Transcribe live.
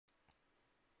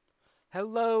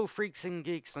Hello, freaks and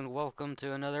geeks, and welcome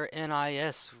to another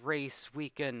NIS race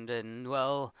weekend. And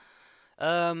well,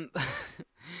 um,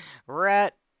 we're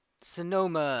at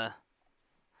Sonoma,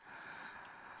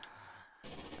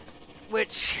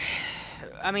 which,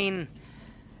 I mean,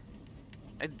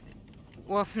 uh,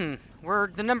 well, we're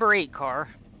the number 8 car,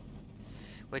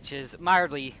 which is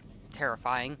mildly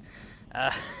terrifying.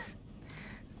 Uh,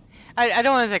 I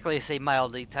don't exactly say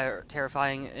mildly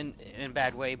terrifying in a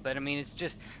bad way, but I mean, it's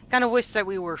just kind of wish that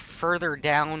we were further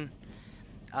down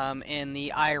in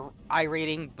the I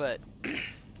rating, but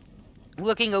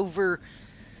looking over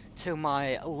to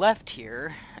my left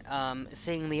here,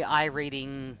 seeing the I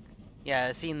rating,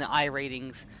 seeing the I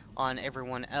ratings on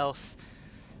everyone else,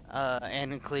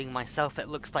 and including myself, it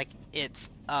looks like it's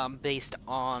based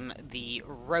on the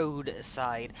road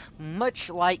side, much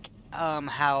like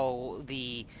how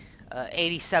the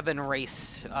 87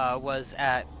 race was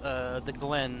at the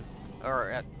Glen, or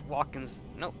at Watkins.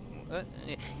 No,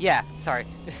 yeah, sorry.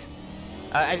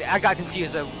 I got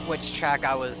confused of which track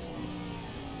I was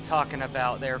talking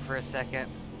about there for a second.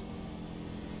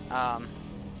 But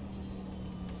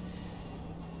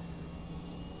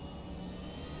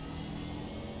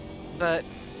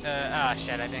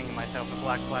shit, I didn't get myself a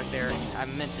black flag there. I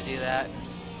meant to do that.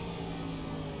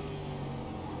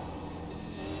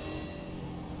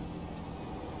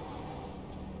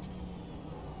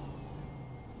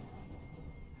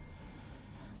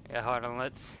 Yeah, hold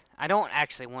on, I don't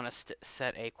actually want to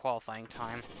set a qualifying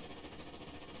time.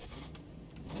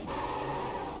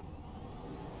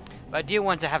 But I do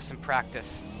want to have some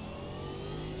practice.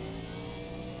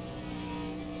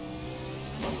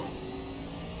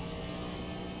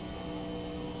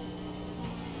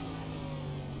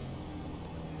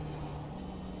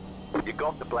 You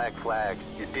got the black flag.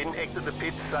 You didn't exit the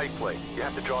pits safely. You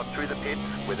have to drive through the pits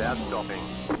without stopping.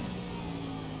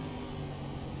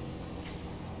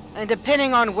 And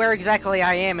depending on where exactly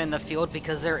I am in the field,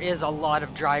 because there is a lot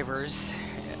of drivers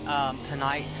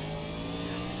tonight,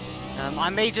 I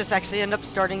may just actually end up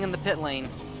starting in the pit lane.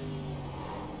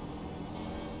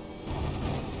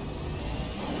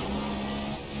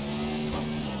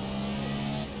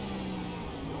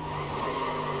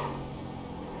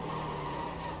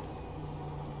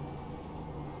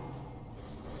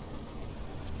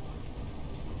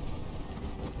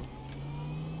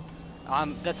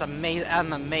 That's amazing.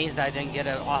 I'm amazed I didn't get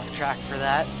it off track for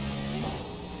that.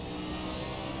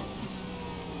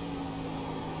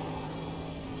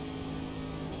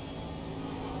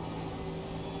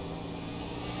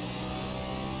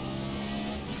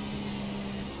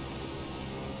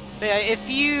 But yeah, if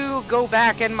you go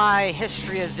back in my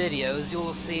history of videos,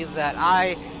 you'll see that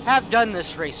I have done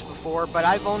this race before, but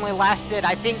I've only lasted,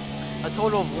 I think, a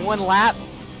total of 1 lap.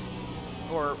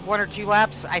 Or 1 or 2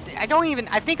 laps. I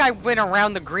think I went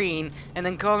around the green, and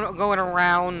then going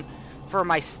around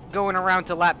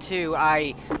to lap 2,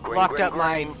 I locked up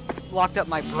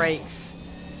my brakes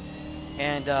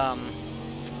and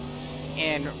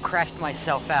crashed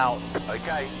myself out.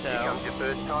 Okay, so here comes your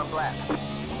first time lap.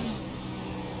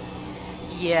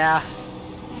 Yeah.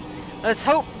 Let's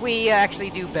hope we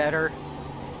actually do better.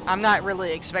 I'm not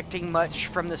really expecting much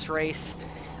from this race.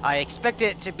 I expect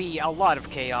it to be a lot of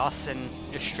chaos and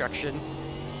destruction.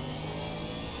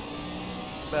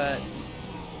 But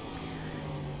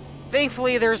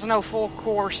thankfully there's no full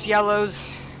course yellows,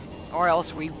 or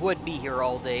else we would be here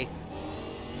all day.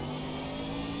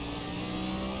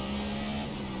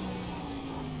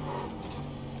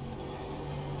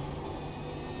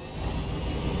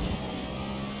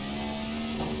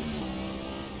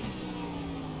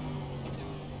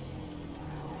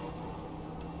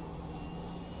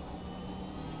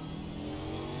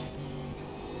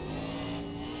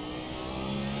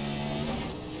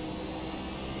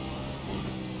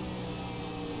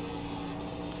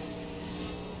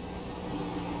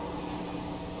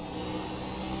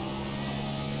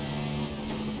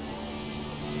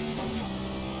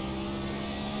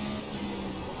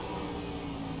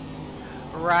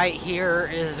 Right here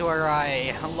is where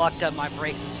I locked up my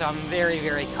brakes, and so I'm very,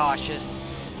 very cautious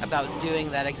about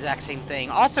doing that exact same thing.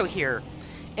 Also here,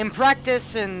 in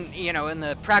practice, and in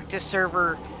the practice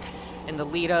server, in the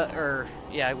leading up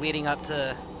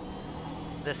to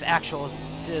the actual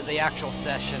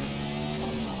session,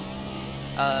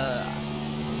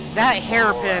 that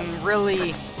hairpin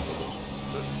really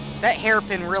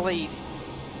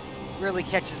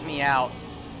catches me out.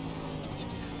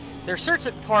 There are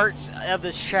certain parts of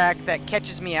this track that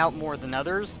catches me out more than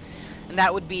others, and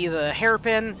that would be the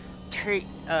hairpin,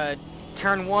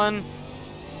 turn 1.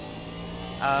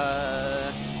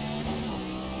 I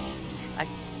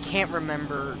can't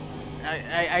remember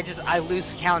I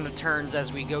lose count of turns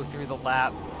as we go through the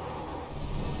lap.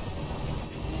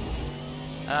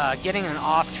 Getting an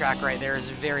off track right there is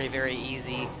very, very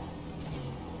easy.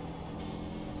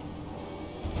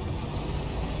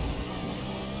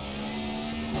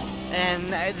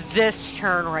 And this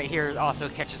turn right here also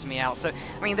catches me out. So,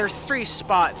 I mean, there's 3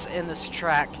 spots in this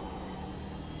track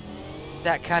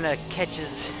that kind of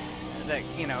catches, that,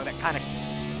 you know, that kind of,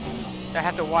 I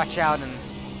have to watch out and,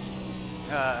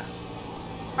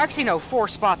 actually no, 4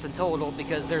 spots in total,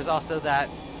 because there's also that,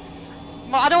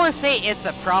 well, I don't want to say it's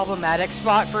a problematic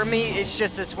spot for me, it's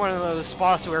just, it's one of those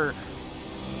spots where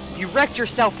you wrecked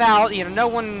yourself out, you know,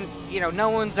 no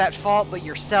one's at fault but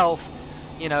yourself,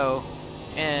 you know,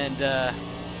 and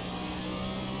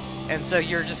so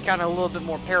you're just kind of a little bit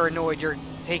more paranoid, you're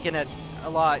taking it a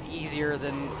lot easier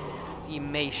than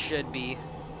you should be.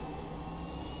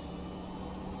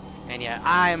 And yeah,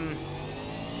 I'm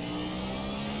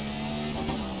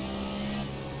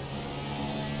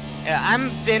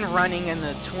been running in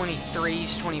the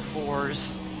 23s,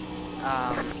 24s.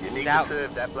 You need to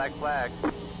serve that black flag.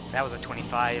 That was a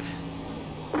 25.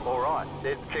 Alright,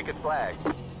 there's the checkered flag.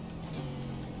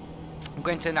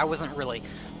 Granted, I wasn't really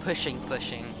pushing,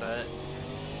 but...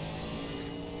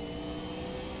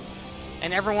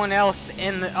 And everyone else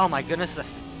in the... Oh my goodness,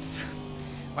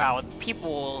 wow,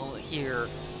 people here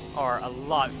are a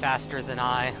lot faster than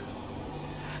I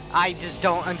just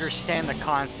don't understand the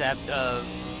concept of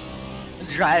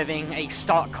driving a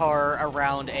stock car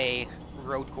around a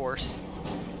road course.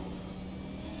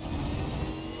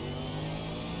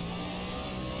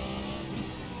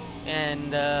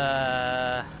 And,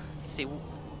 let's see.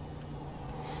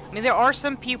 I mean, there are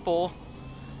some people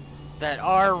that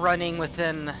are running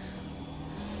within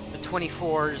the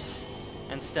 24s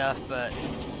and stuff, but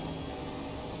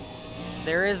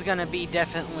there is gonna be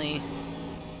definitely,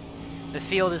 the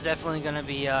field is definitely gonna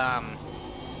be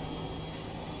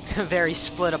very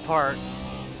split apart,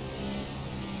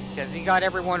 because you got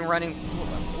everyone running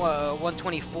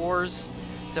 124s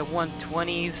to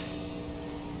 120s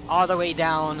all the way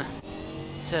down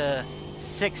to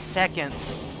 6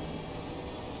 seconds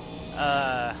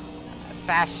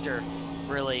faster,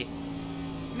 really.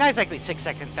 Not exactly 6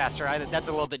 seconds faster, that's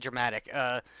a little bit dramatic.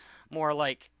 More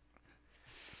like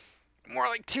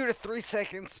 2 to 3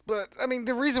 seconds, but I mean,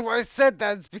 the reason why I said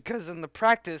that is because in the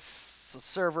practice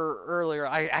server earlier,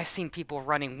 I seen people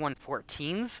running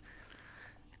 114s,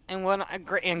 and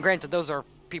granted, those are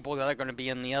people that are going to be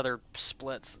in the other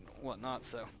splits and whatnot,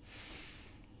 so.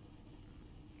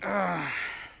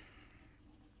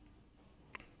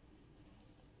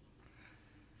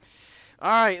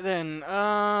 Alright then,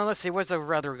 let's see, what's the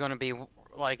weather going to be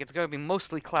like? It's going to be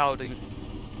mostly cloudy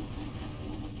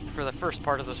for the first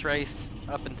part of this race,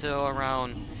 up until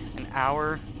around an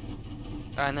hour,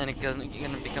 and then it's going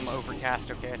to become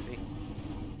overcast. Okay, I see.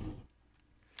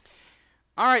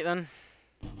 Alright then.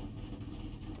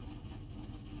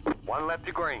 1 lap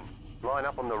to green. Line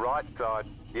up on the right side.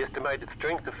 The estimated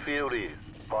strength of field is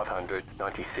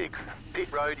 596.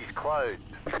 Pit road is closed.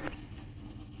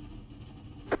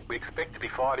 We expect to be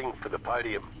fighting for the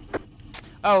podium.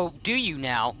 Oh, do you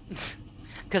now?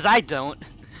 Because I don't.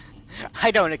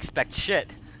 I don't expect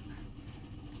shit.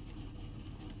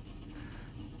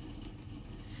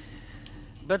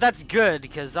 But that's good,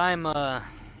 because I'm,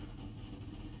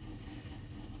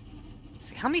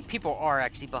 see, how many people are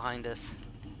actually behind us?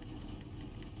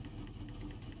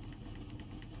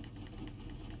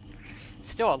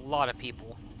 Still a lot of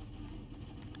people.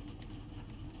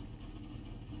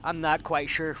 I'm not quite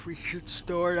sure if we should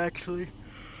start, actually.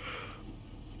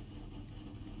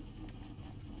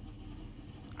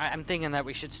 I'm thinking that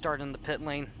we should start in the pit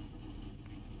lane.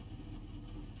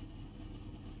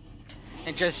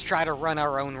 And just try to run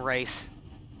our own race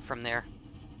from there.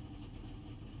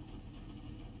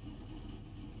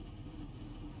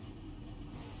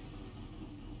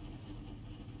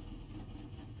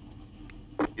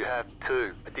 You have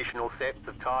 2 additional sets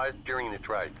of tyres during this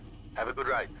race. Have a good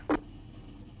race.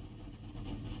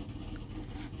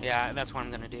 Yeah, that's what I'm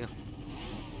gonna do.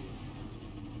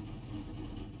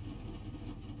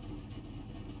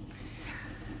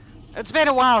 It's been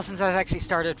a while since I've actually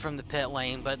started from the pit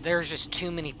lane, but there's just too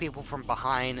many people from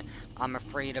behind. I'm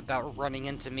afraid about running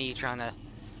into me trying to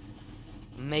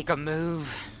make a move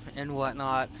and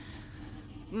whatnot.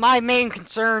 My main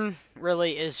concern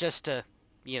really is just to,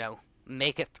 you know,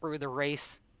 make it through the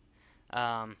race,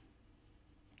 and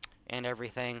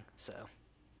everything, so.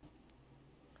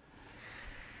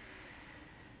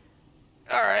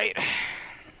 Alright.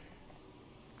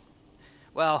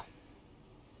 Well.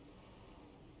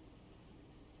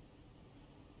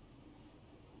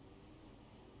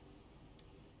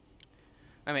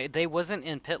 I mean, they wasn't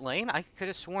in pit lane? I could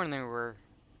have sworn they were...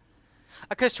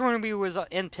 I could have sworn we was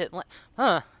in pit lane.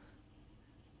 Huh.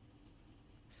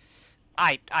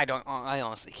 I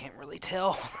honestly can't really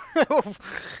tell.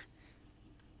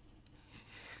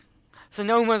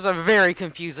 Sonoma's a very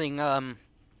confusing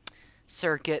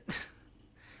circuit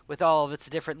with all of its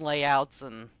different layouts,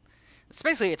 and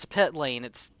especially its pit lane.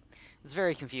 It's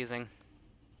very confusing.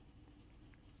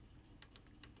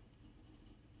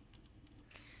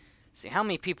 See how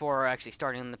many people are actually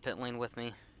starting in the pit lane with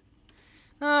me.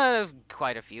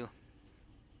 Quite a few.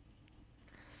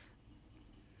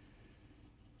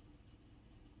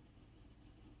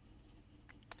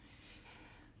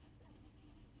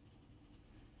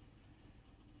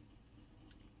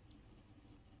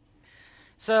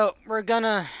 So we're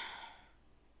gonna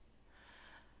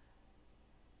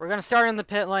start in the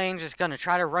pit lane. Just gonna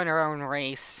try to run our own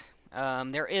race.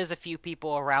 There is a few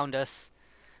people around us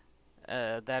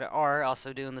that are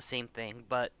also doing the same thing,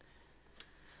 but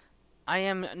I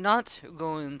am not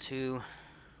going to,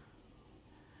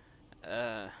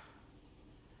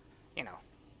 you know,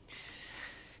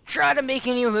 try to make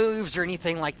any moves or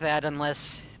anything like that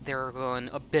unless they're going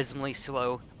abysmally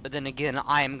slow. But then again,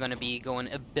 I am going to be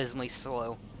going abysmally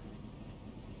slow.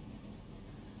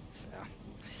 So,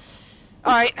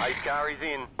 all right. Pace car is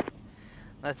in.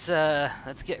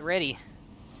 Let's get ready.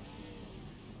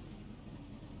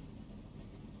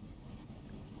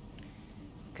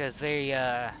 Because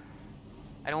I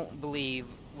don't believe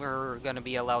we're going to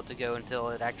be allowed to go until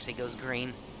it actually goes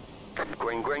green.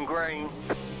 Green, green, green.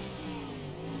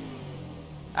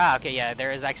 Ah, okay, yeah,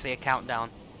 there is actually a countdown.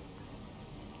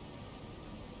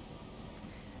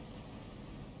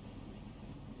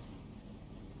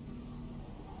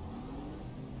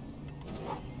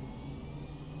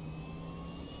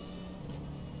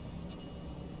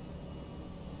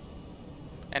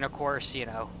 And of course, you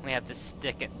know, we have to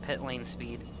stick at pit lane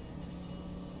speed.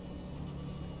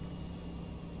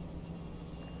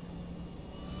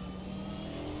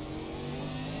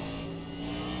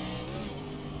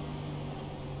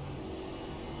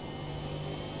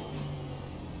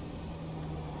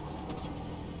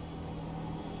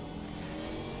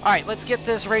 Alright, let's get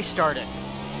this race started.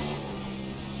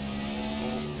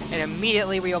 And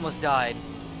immediately we almost died.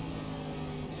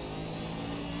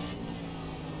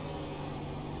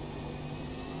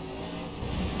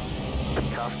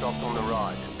 Car stopped on the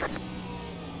right.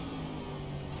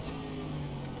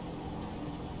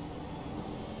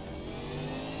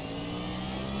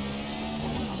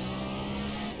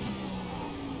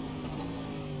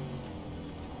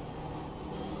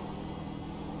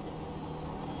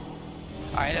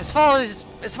 Alright, as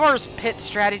far as pit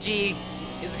strategy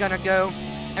is gonna go,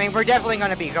 I mean, we're definitely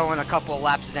gonna be going a couple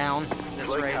laps down this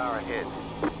Blue race. car ahead.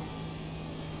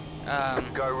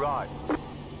 Go right.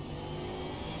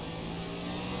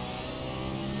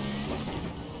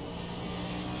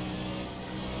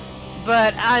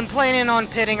 But I'm planning on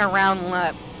pitting around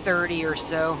lap 30 or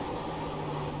so.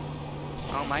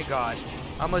 Oh my god.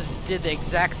 Almost did the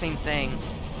exact same thing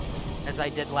as I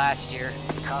did last year.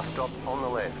 Car stopped on the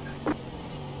left.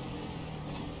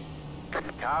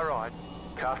 Car right.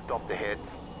 Car stopped ahead.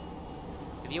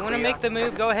 If you want to make the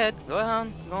move, go ahead. Go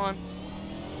on. Go on.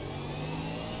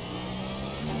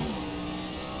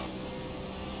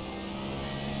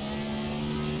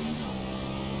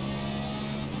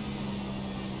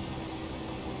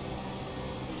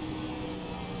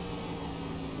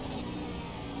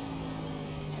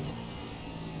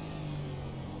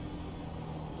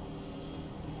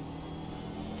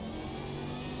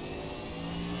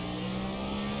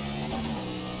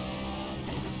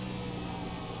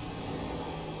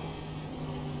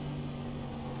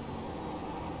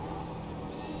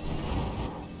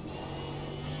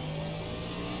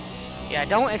 Yeah,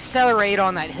 don't accelerate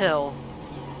on that hill,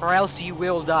 or else you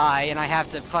will die, and I have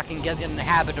to fucking get in the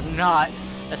habit of not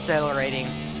accelerating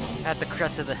at the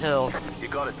crest of the hill. You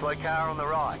got a slow car on the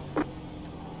right.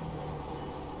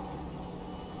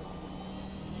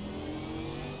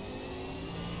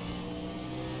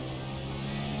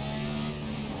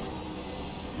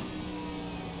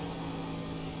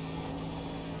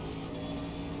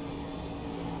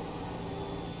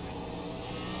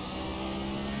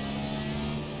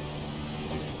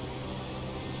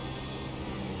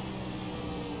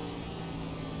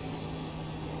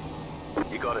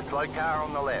 You got a slow car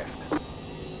on the left.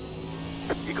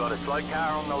 You got a slow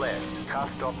car on the left. Car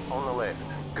stop on the left.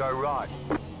 Go right.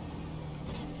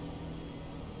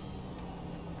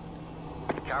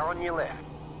 Car on your left.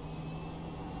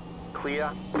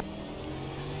 Clear.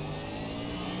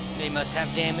 They must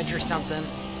have damage or something.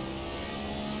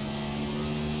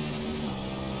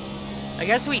 I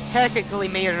guess we technically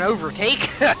made an overtake.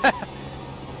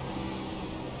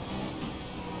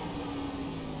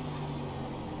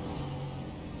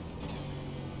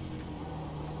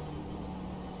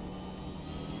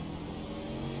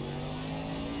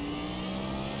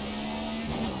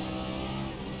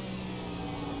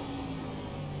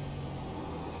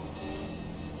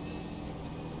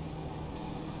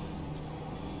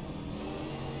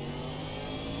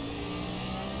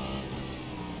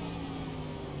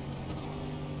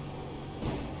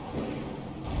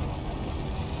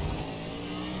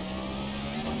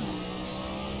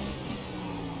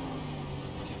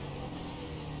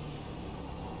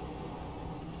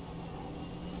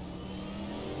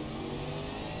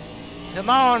 Come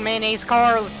on, mayonnaise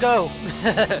car, let's go.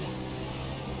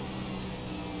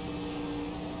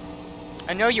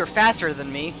 I know you're faster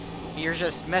than me. You're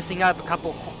just messing up a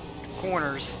couple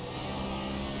corners.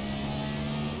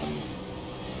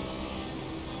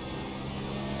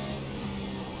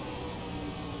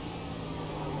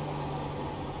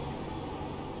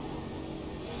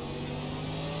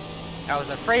 I was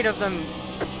afraid of them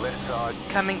Left side.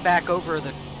 coming back over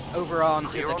onto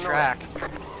Clear the on the track.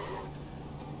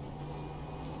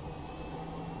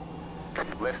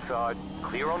 Left side.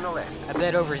 Clear on the left. A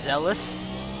bit overzealous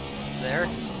there.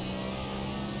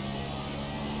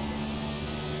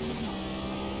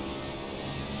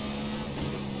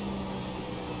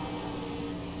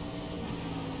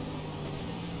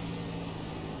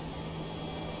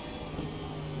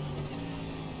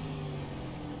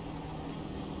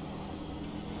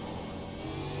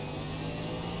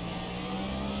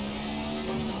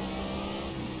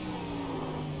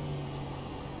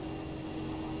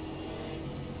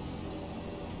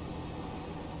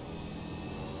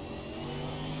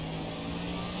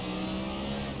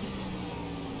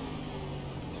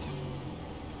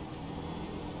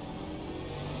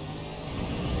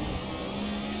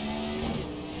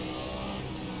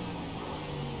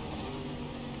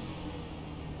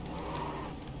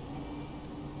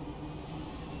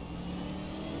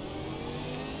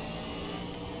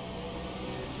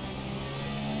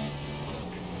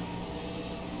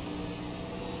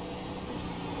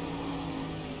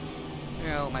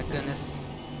 Oh my goodness.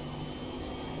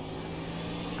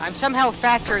 I'm somehow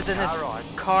faster than this Alright.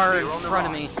 car in Clear on the front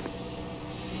of right.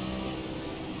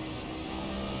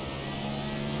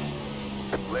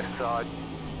 me. Left side.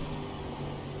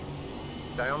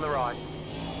 Stay on the right.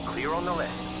 Clear on the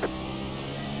left.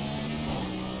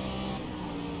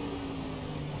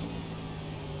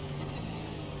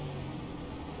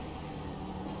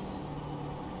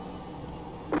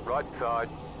 Right side.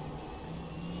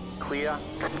 Clear.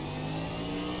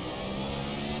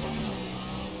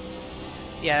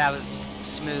 Yeah, that was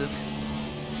smooth.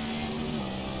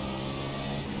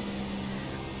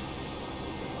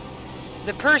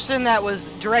 The person that was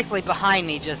directly behind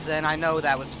me just then, I know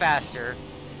that was faster.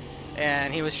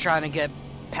 And he was trying to get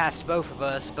past both of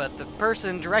us, but the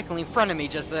person directly in front of me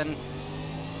just then,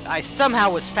 I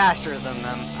somehow was faster than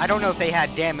them. I don't know if they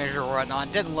had damage or whatnot,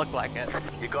 it didn't look like it.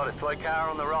 You got a slow car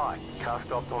on the right. Car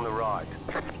stopped on the right.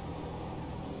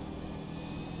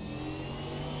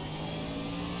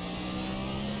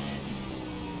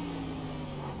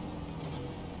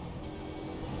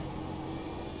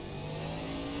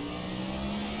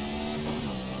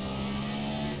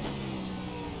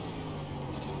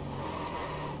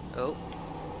 Oh.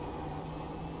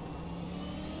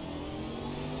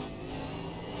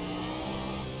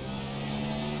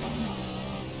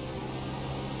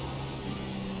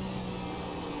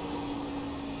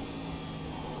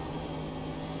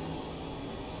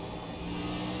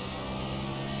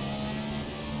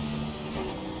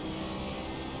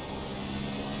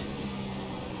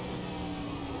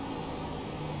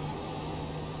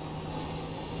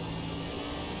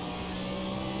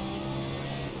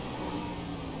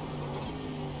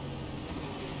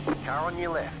 Car on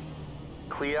your left.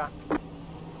 Clear.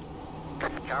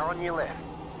 Car on your left.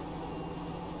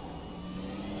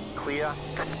 Clear.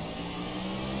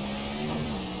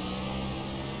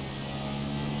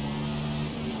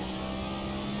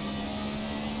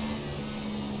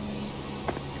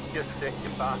 Just set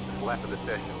your fastest lap of the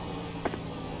session.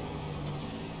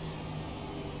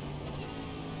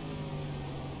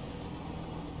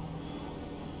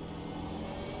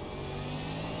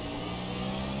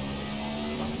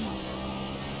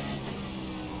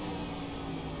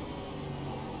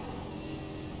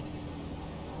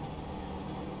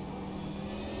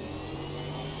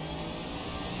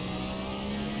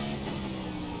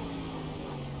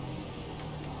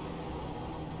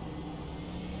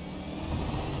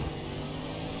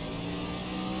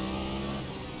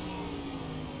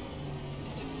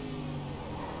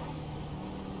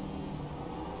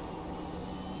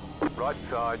 right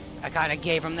side. I kind of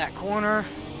gave them that corner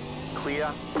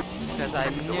Clear. because I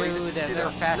knew that they were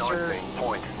faster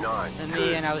 19.9 than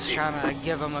me, and I was trying to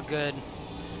give them a good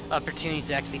opportunity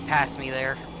to actually pass me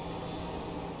there.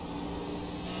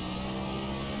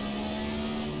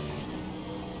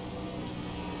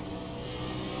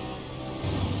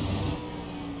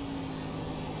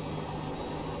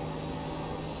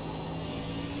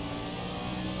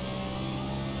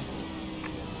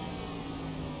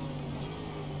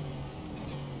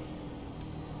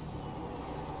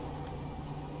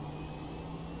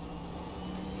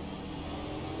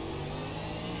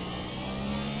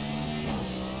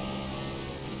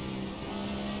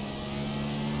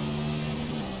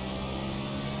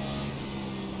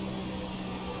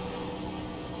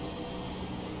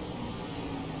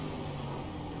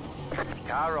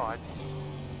 Car right.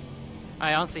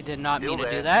 I honestly did not Still mean to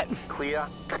there. do that, Clear.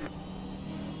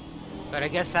 but I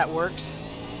guess that works.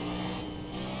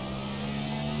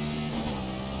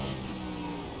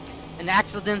 An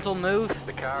accidental move.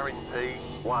 The car in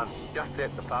P1 just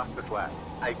set the fastest lap.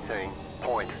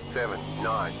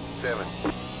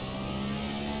 18.797.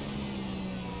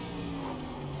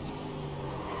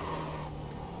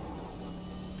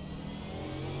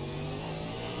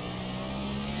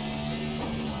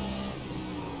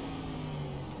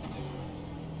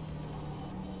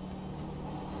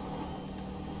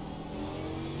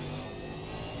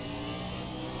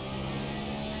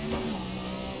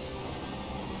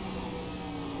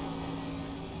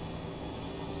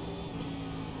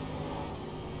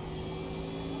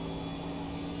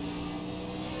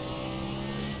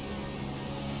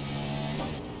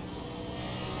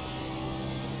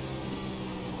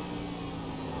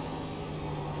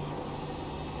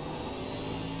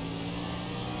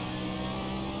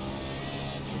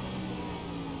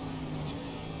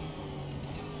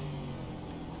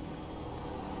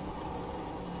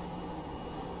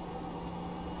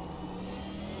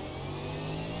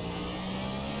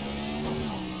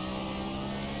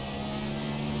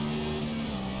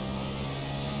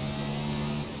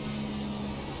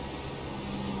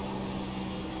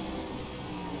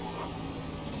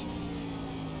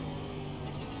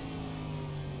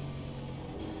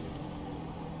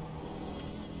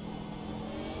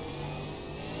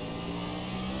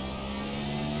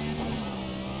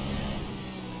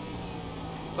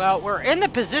 Well, we're in the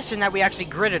position that we actually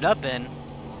gridded up in.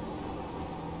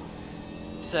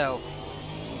 So,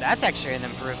 that's actually an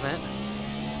improvement.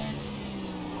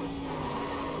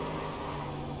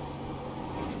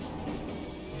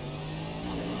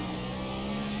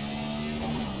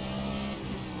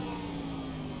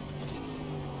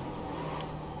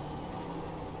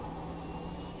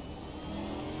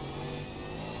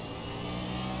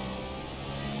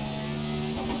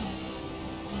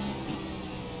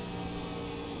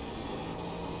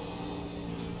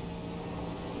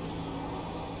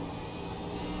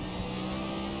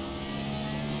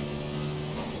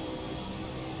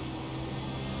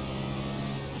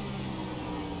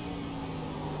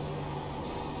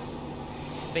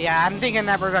 But yeah, I'm thinking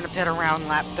that we're going to pit around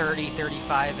lap 30,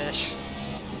 35-ish.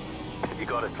 You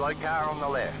got a slow car on the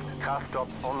left. Car stop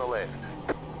on the left.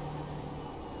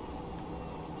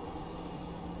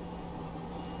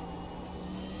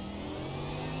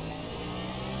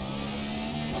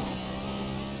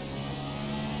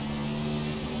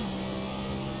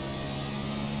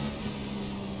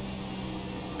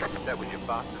 That was your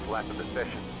fastest lap of the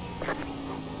session.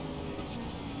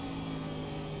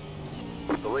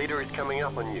 The leader is coming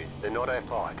up on you. They're not our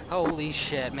fight. Holy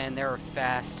shit, man, they were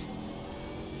fast.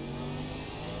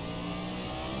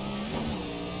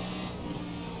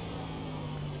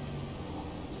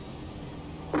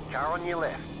 Car on your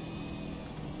left.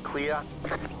 Clear.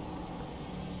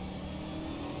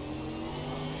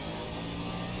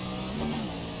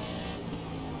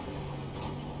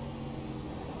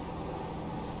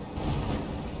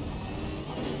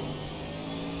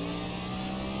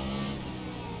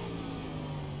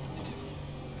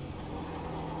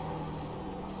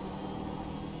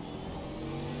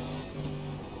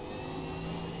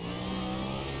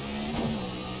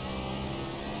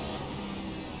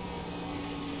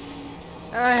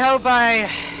 I hope I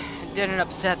didn't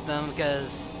upset them, because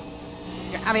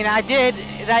I mean, I did.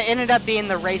 That ended up being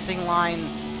the racing line,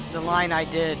 the line I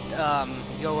did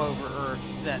go over, or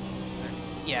that.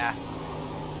 Yeah.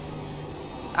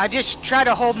 I just try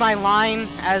to hold my line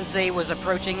as they was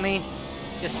approaching me.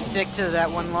 Just stick to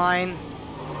that one line.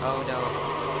 Oh no.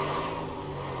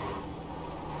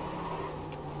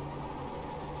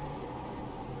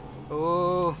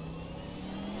 Oh.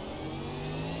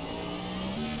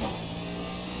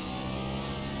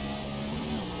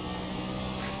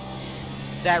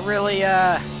 that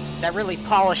really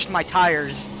polished my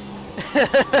tires.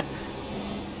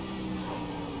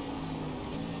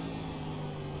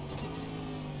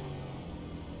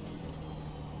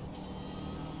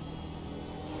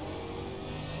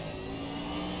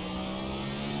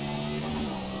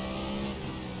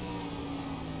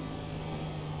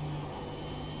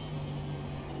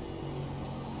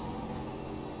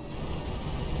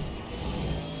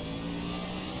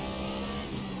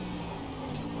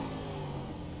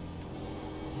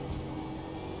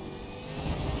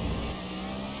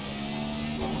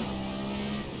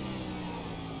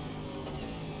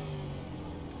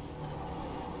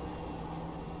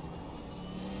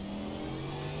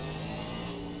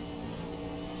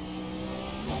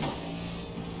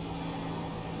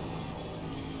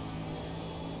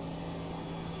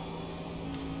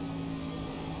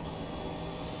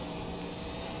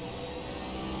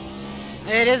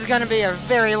 It is going to be a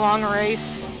very long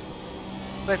race,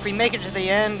 but if we make it to the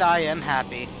end, I am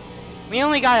happy. We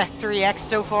only got a 3x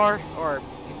so far, or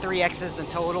 3 X's in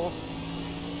total.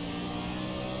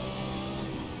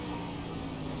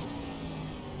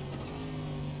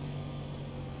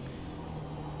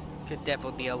 Could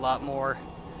definitely be a lot more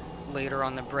later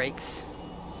on the brakes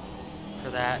for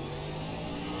that.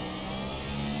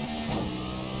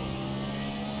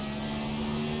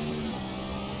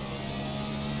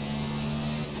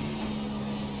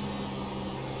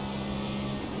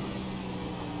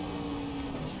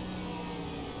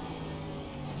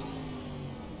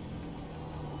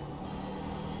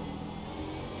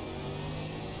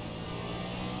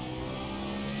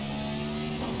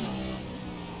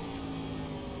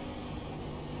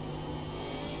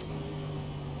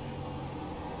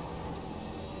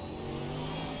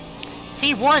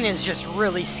 T1 is just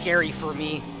really scary for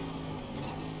me.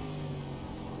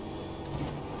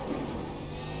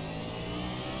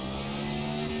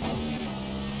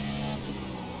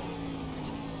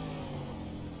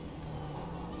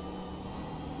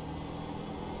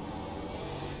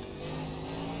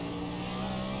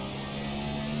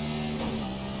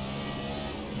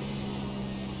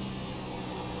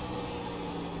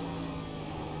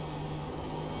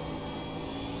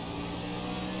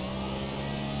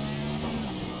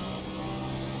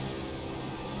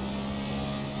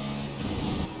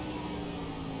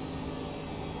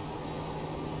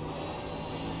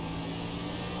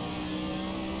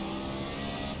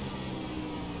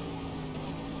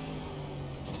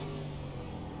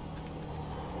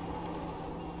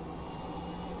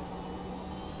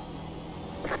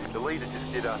 The leader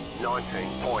just did a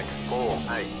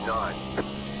 19.489.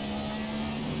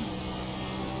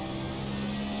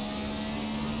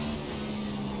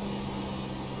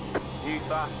 New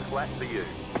fastest lap for you.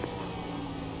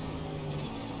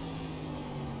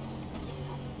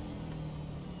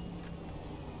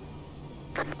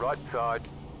 Right side.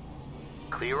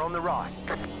 Clear on the right.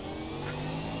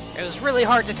 It was really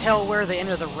hard to tell where the end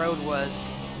of the road was.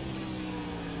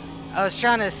 I was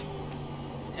trying to...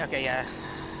 Okay, yeah.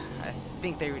 I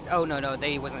think they... Oh, no,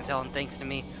 they wasn't telling thanks to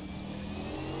me.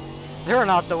 They're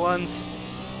not the ones.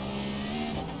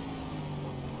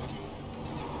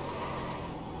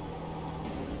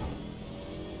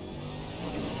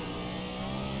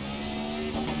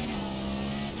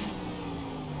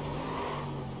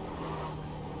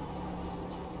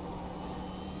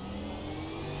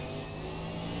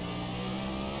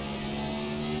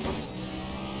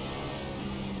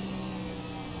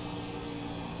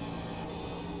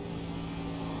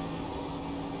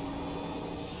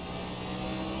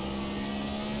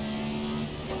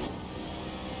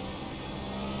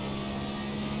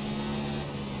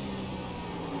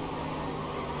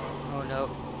 Oh no.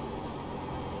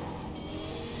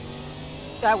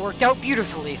 That worked out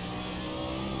beautifully.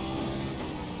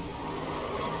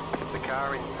 The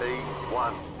car in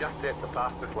P1 just set the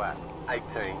fastest lap.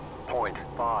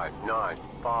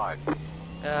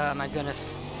 18.595. My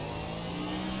goodness.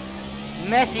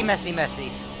 Messy, messy,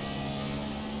 messy.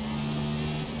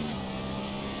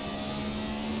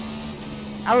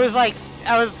 I was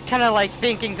kind of like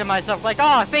thinking to myself, like,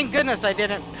 oh, thank goodness I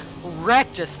didn't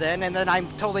wreck just then, and then I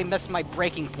totally missed my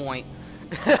braking point.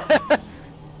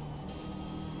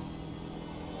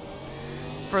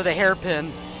 For the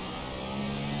hairpin.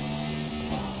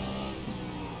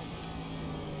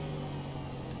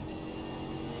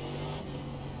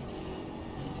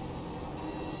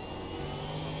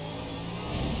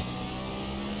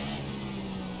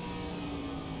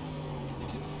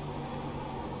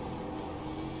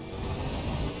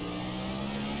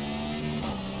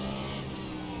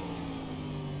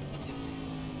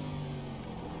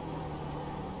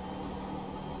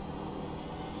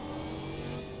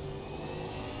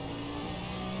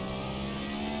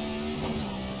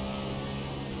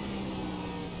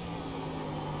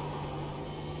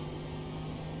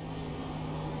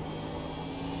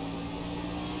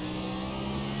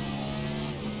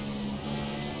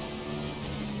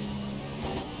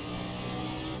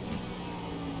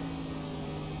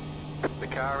 The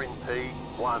car in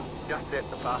P1 just set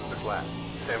the fastest lap.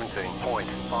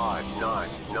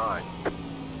 17.599.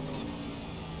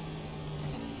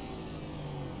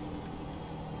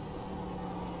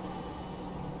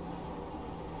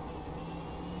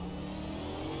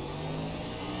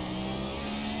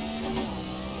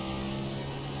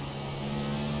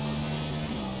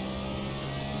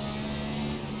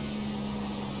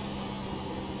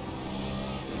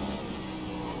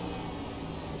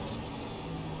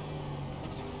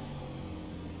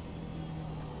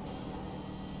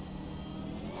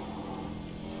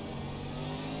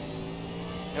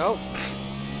 Nope.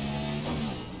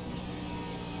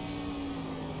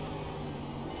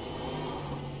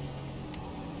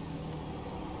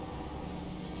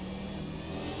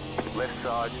 Left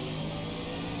side.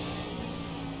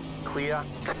 Clear.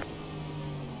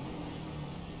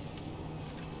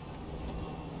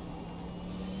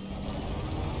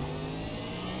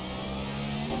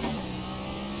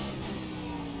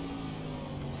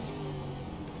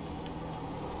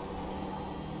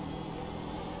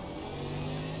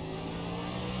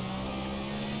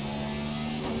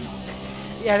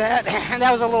 Yeah,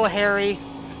 that was a little hairy,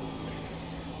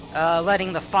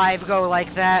 letting the 5 go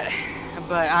like that,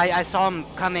 but I saw him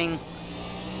coming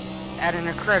at an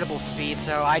incredible speed,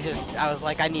 so I was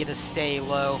like, I need to stay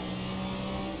low.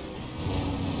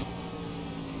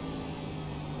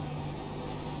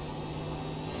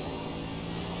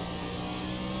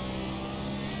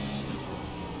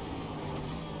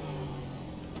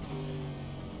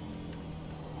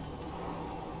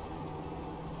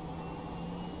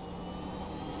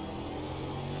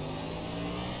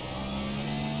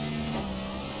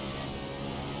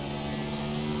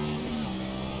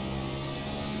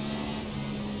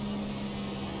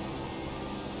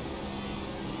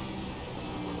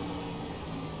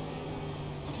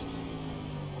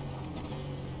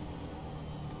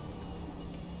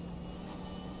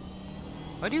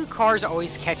 Why do cars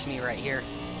always catch me right here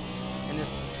in this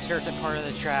certain part of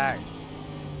the track?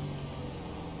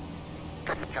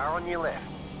 Car on your left.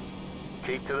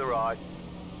 Keep to the right.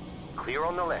 Clear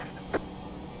on the left.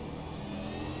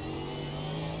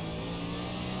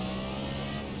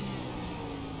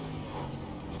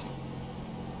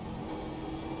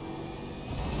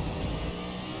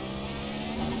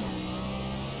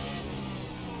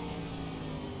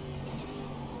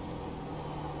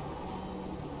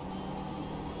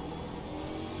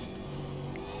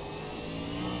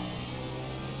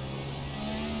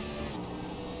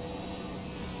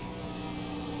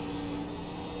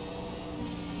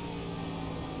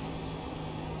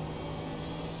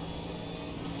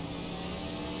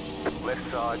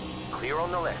 Left side, clear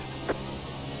on the left.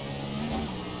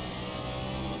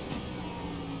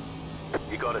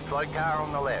 You got a slow car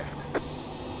on the left.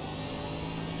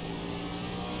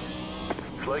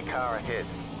 Slow car ahead.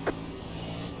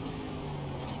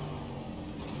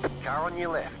 Car on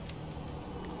your left.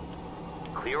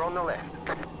 Clear on the left.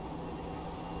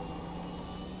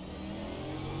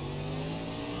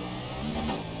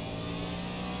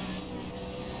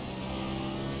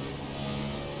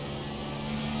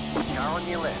 Car on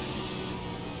your left.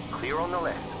 Clear on the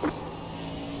left.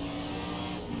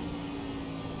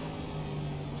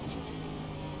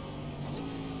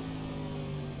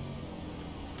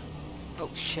 Oh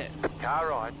shit. Car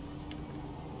right.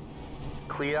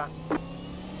 Clear.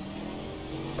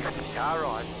 Car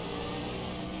right.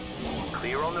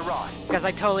 Clear on the right. Because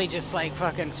I totally just like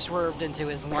fucking swerved into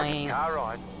his lane. Car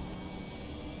right.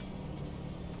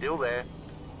 Still there.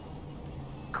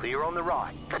 Clear on the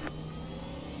right.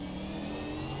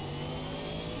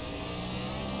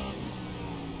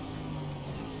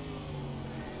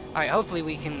 Alright, hopefully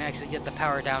we can actually get the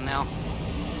power down now.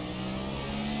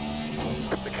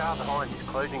 The car behind is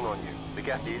closing on you. The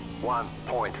gap is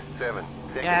 1.7 seconds.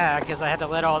 Yeah, because I had to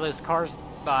let all those cars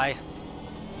by.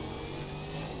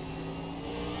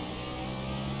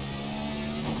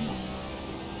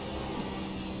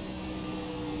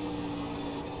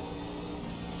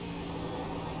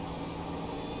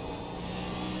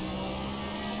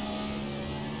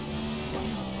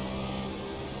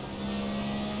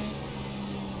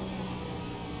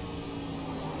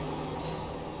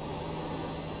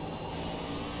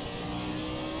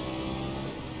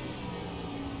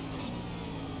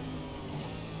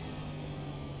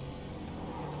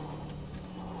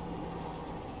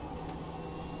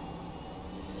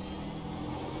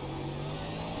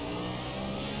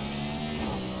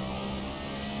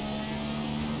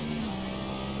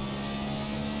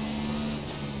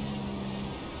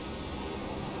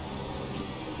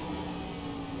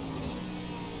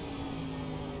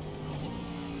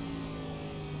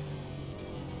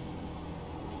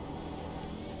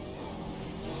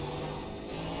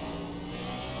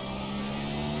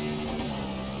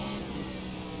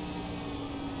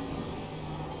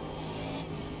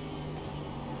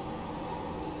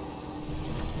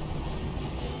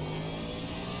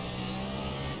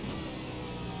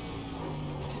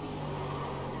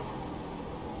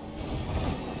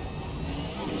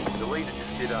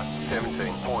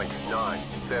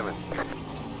 8.97.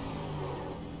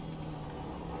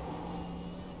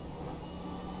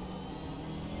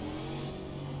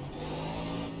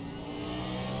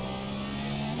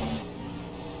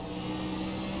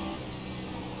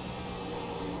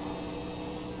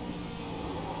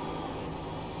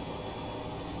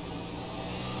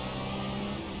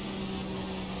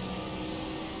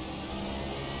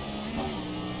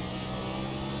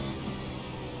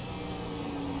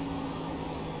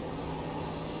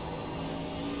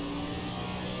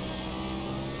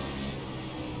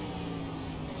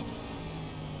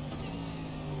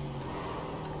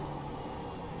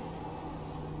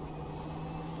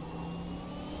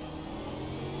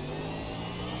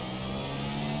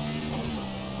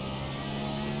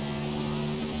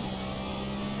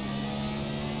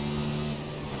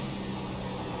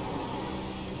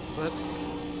 Whoops.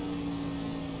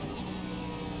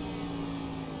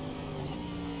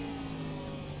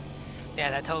 Yeah,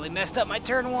 that totally messed up my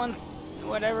turn one.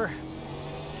 Whatever.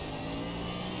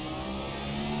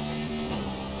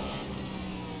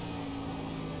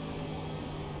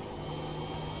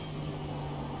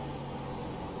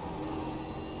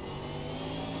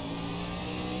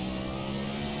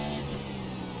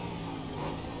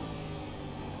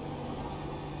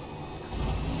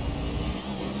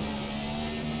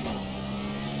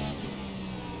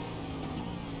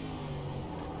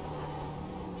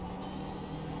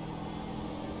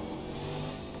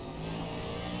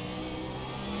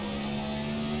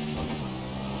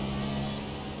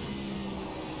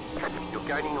 You're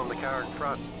gaining on the car in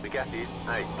front. The gap is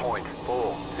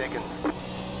 8.4 seconds.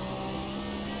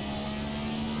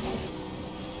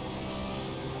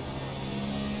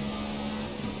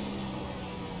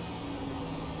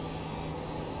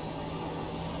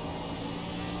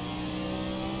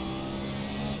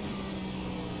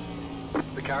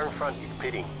 The car in front is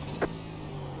pitting.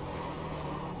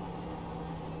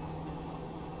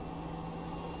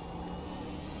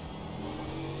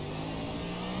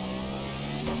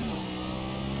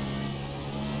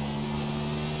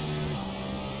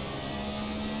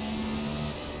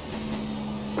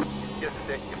 Just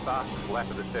set your fastest lap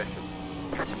of the session.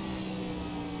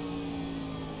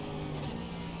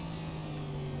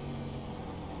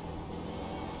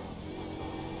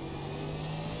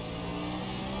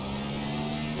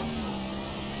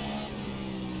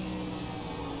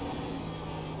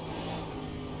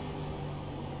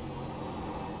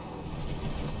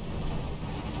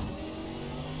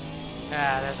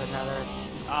 Ah, there's another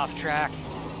off track.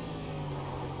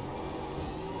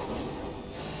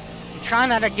 I'm trying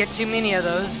not to get too many of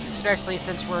those, especially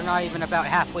since we're not even about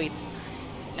halfway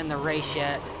in the race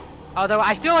yet. Although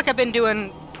I feel like I've been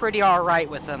doing pretty alright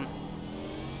with them,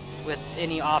 with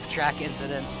any off track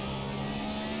incidents.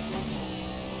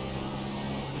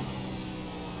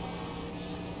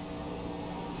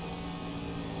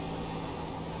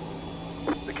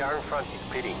 The car in front is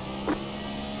pitting.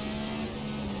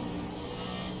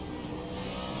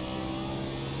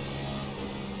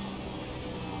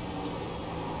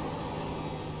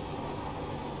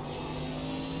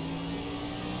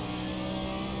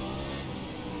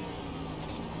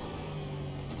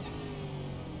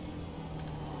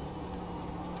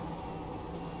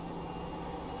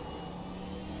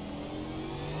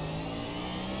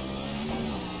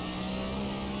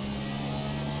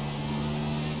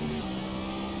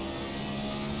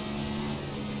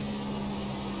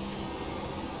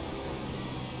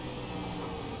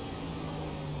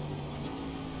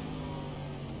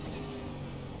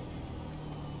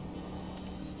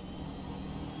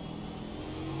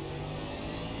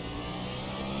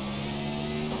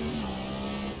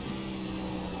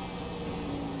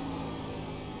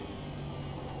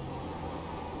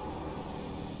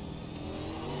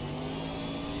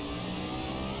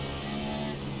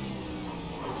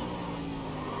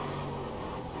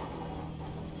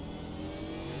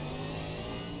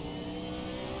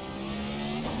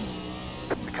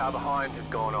 The car behind has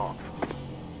gone off.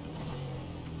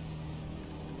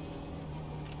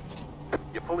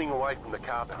 You're pulling away from the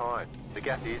car behind. The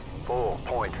gap is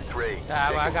 4.3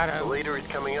 I gotta... The leader is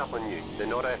coming up on you. They're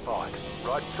not our fight.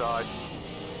 Right side,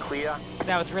 clear.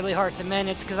 That was really hard to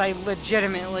manage because I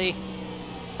legitimately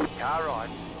Car right.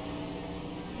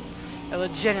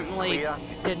 Clear.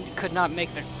 could not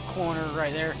make the corner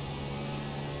right there.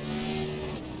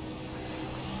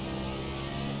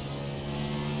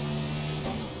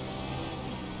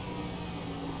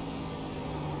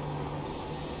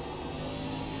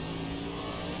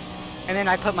 And then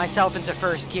I put myself into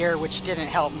first gear, which didn't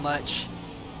help much.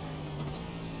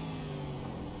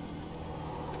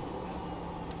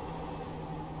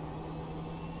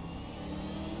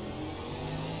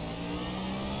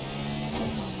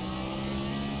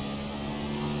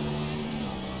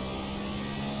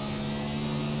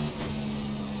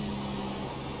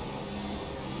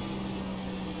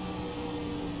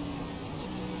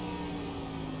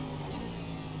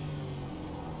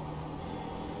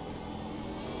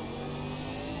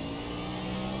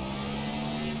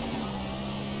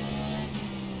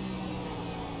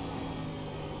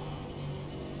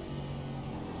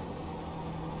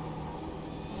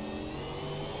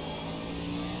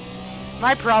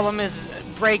 My problem is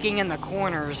braking in the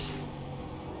corners.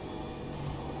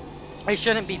 I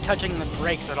shouldn't be touching the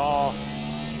brakes at all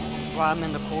while I'm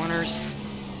in the corners.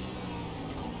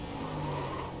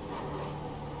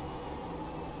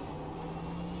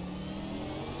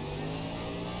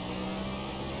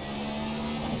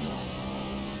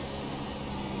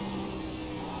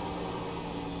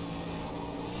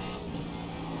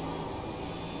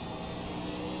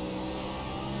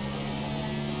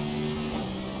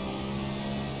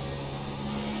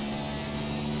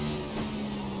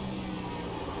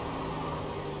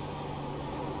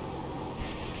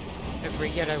 If we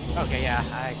get a... Okay, yeah,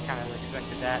 I kind of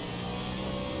expected that.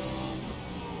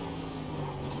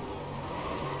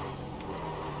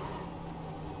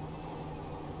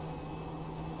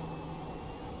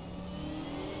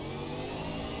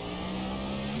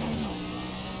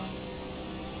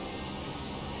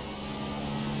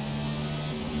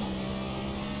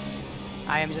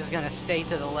 I am just gonna stay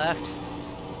to the left.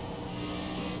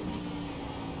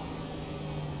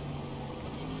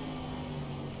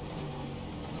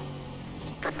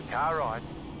 Car right.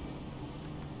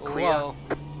 Clear. Whoa.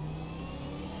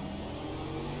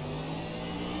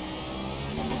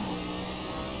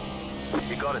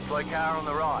 You got a slow car on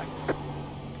the right.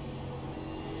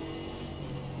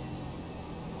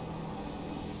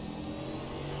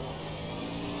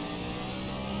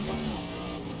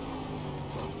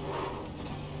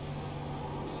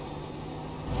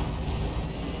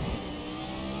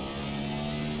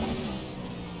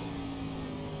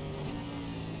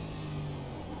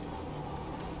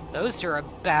 Those two are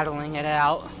battling it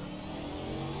out.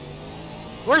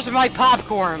 Where's my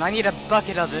popcorn? I need a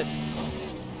bucket of it.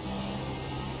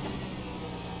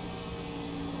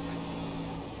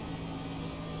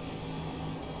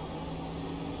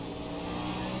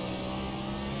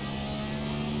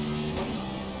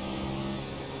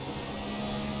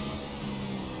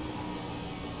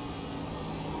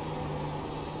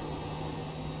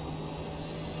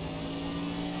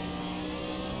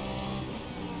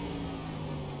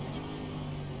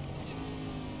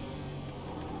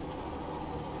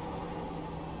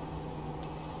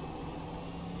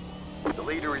 The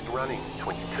leader is running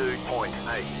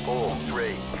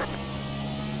 22.843.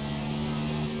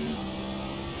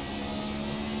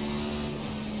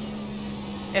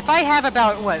 If I have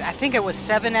about, what, I think it was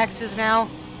 7 X's now?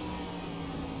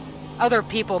 Other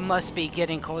people must be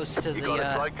getting close to You the, got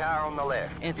a slow car on the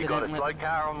left. You incident got a limit. slow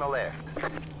car on the left.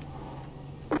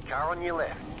 Car on your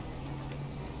left.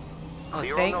 Oh,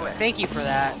 Clear on the left. thank you for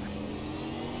that.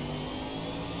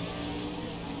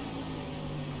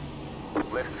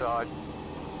 Left side.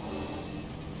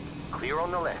 Clear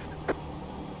on the left.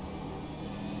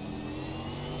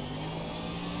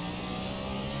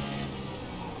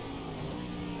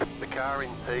 The car in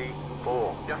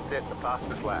P4 just set the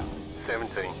fastest lap.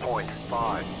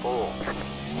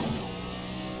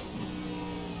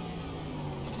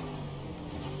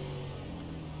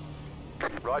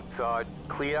 17.54. Right side,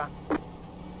 clear.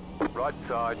 Right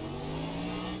side.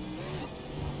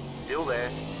 Still there.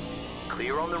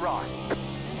 Clear on the right.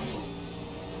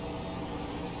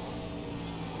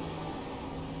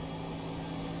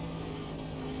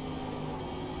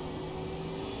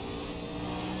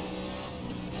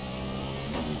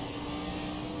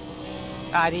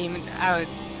 I didn't even, I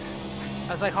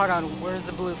was like, hold on, where's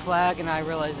the blue flag? And I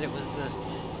realized it was the...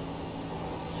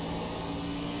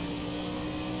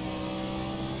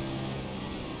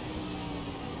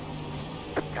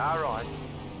 Car right.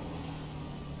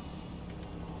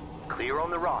 Clear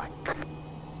on the right.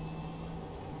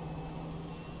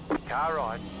 Car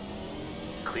right.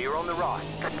 Clear on the right.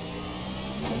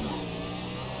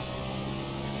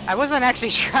 I wasn't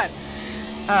actually trying...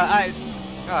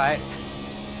 Alright.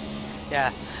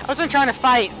 Yeah. I wasn't trying to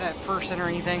fight that person or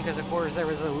anything, because of course there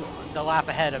was the lap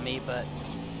ahead of me, but... I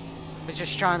was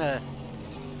just trying to...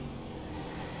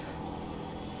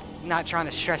 Not trying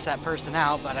to stress that person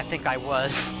out, but I think I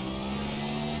was.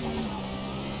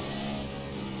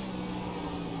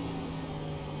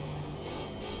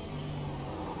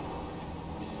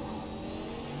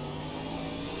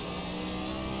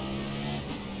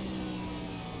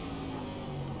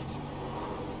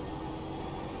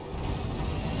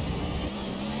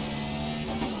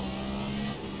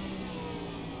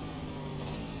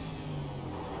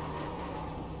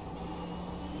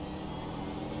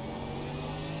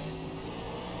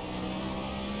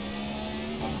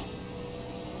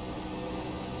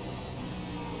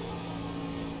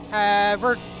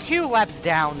 We're 2 laps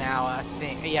down now, I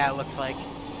think. Yeah, it looks like.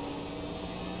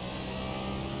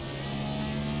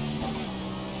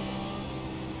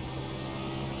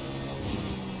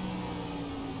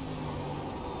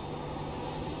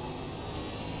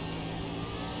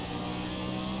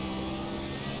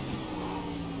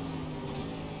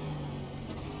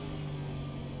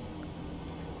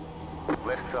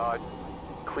 Left side.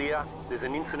 Clear. There's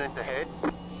an incident ahead.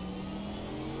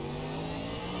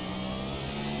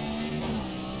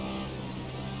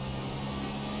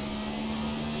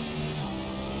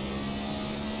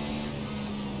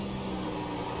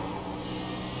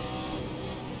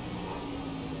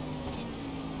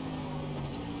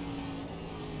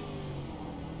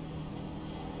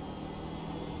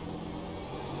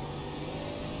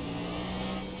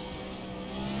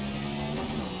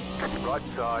 Right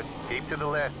side, keep to the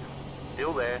left.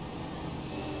 Still there.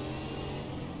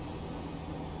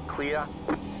 Clear.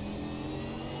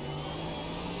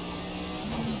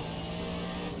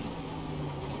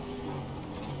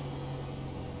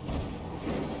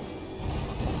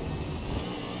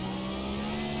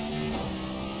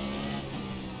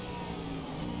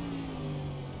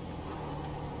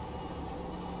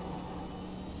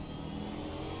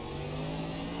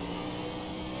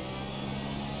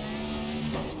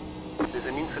 There's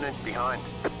an incident behind.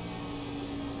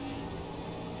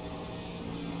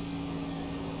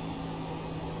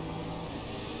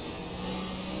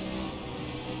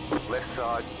 Left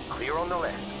side, clear on the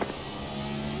left.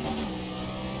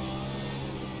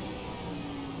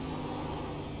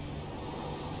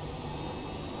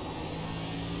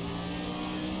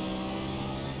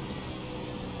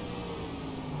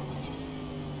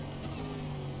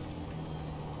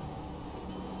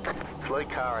 Slow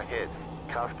car ahead.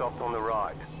 Car stopped on the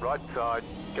right. Right side,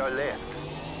 go left.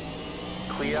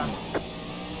 Clear.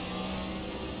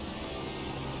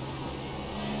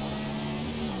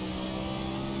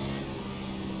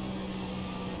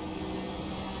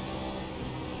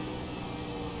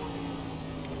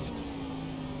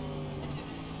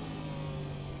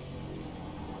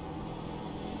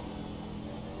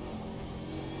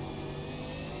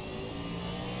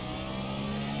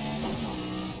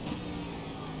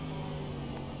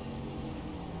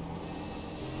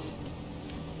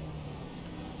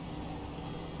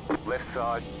 Left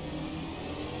side.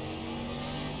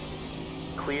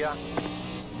 Clear.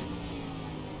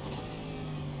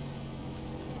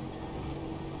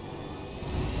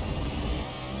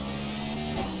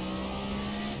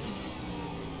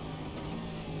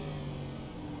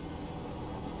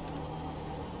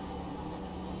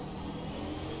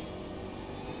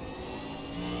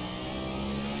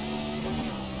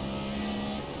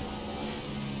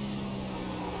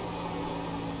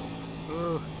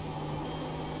 Ooh.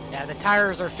 Yeah, the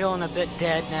tires are feeling a bit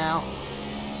dead now.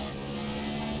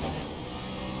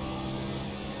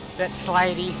 Bit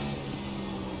slidey.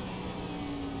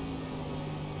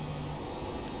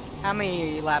 How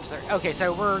many laps are... Okay,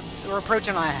 so we're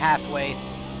approaching on halfway.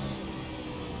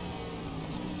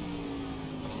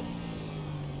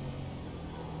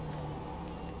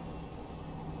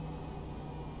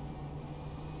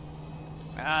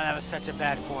 Ah, that was such a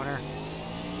bad corner.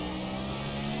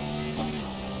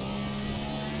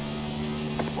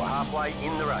 We're halfway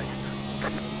in the race.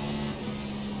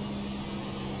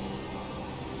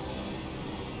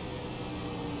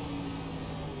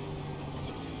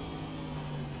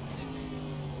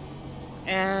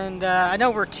 And I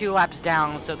know we're 2 laps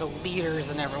down, so the leaders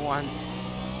and everyone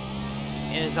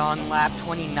is on lap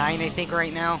 29, I think,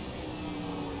 right now.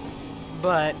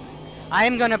 But I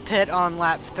am going to pit on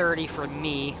lap 30 for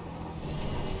me.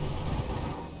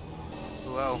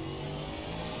 Whoa.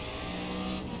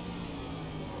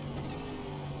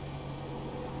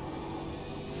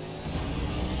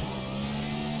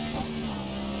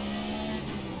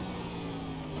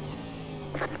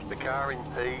 The car in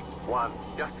P1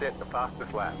 just set the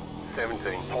fastest lap.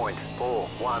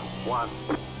 17.411.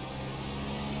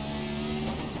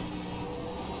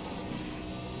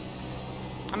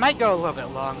 I might go a little bit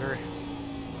longer.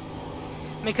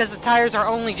 Because the tires are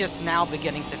only just now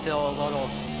beginning to feel a little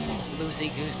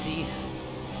loosey-goosey.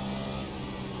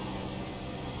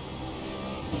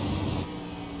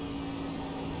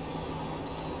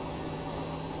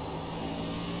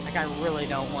 Like, I really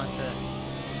don't want to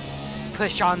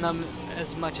push on them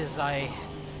as much as I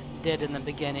did in the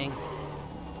beginning.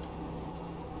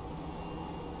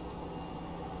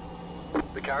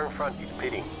 The car in front is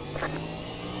pitting.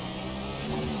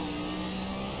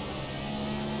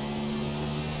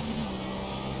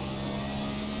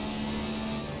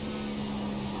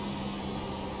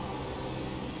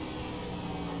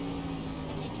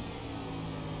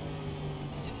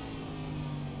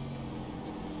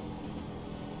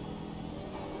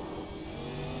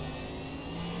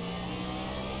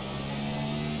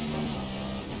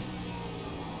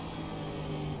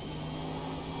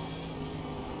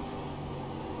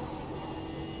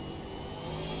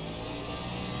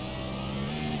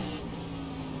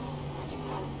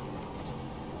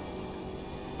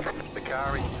 The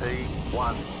car in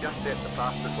P1 just set the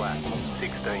fastest lap.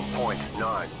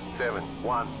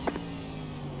 16.971.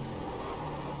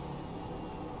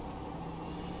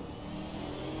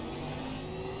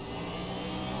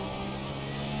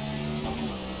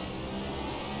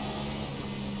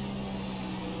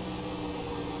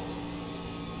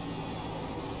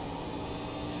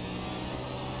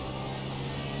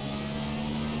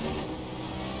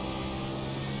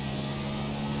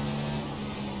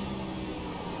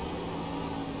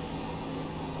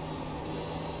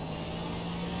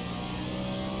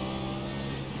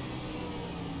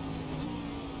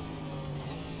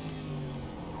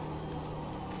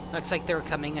 Looks like they're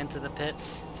coming into the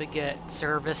pits to get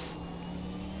service.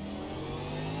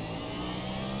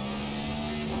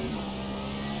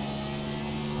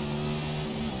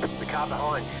 The car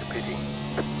behind is pitting.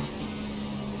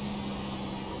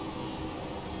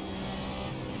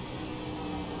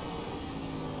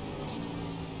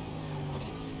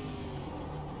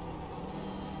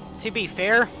 To be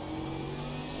fair,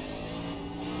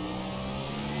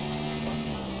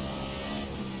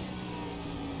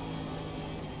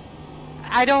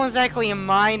 I don't exactly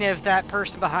mind if that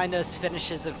person behind us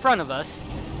finishes in front of us.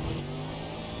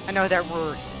 I know that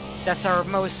that's our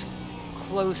most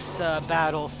close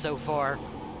battle so far,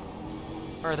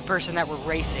 or the person that we're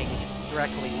racing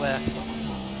directly with.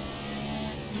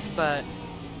 But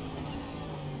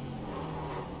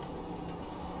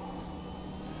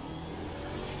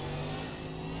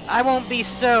I won't be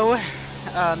so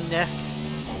miffed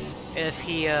if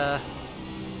he or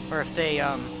if they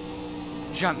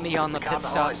jump me on the pit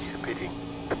stops.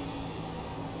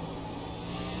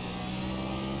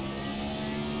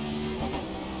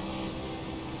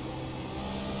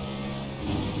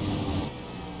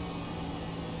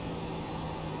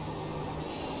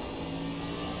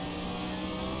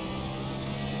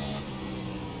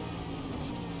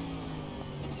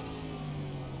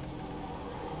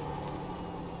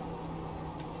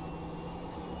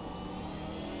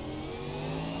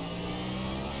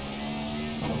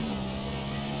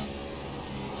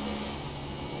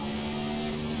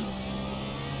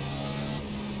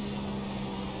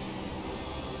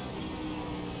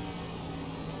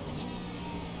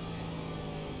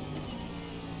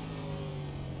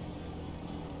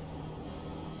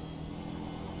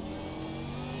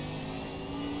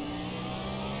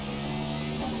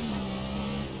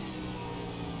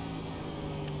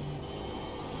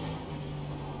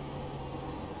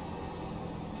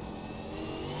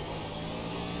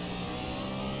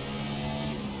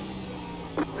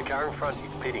 The car in front is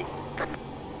pitting.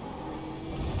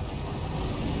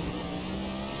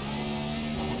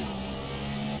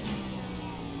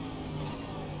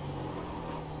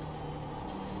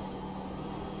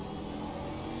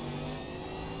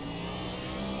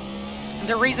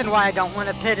 The reason why I don't want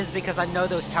to pit is because I know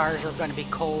those tires are going to be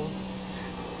cold,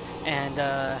 and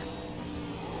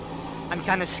I'm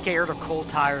kind of scared of cold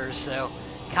tires, so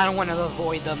kind of want to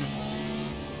avoid them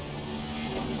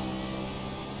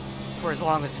for as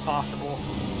long as possible.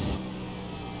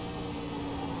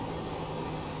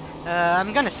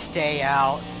 I'm gonna stay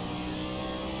out.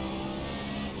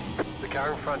 The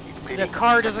car in front is pitting. The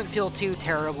car doesn't feel too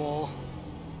terrible.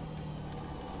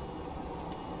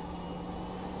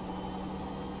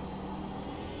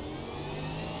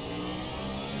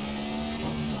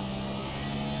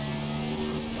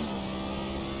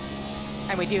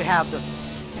 And we do have the...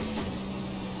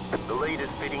 The lead is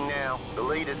pitting now. The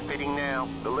lead is pitting now.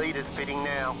 The lead is pitting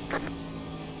now.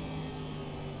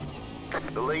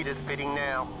 The lead is pitting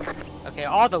now. Okay,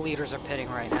 all the leaders are pitting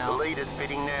right now. The lead is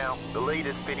pitting now. The lead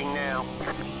is pitting now.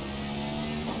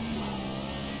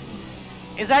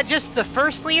 Is that just the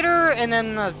first leader, and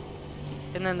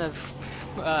then the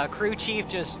crew chief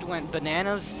just went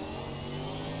bananas?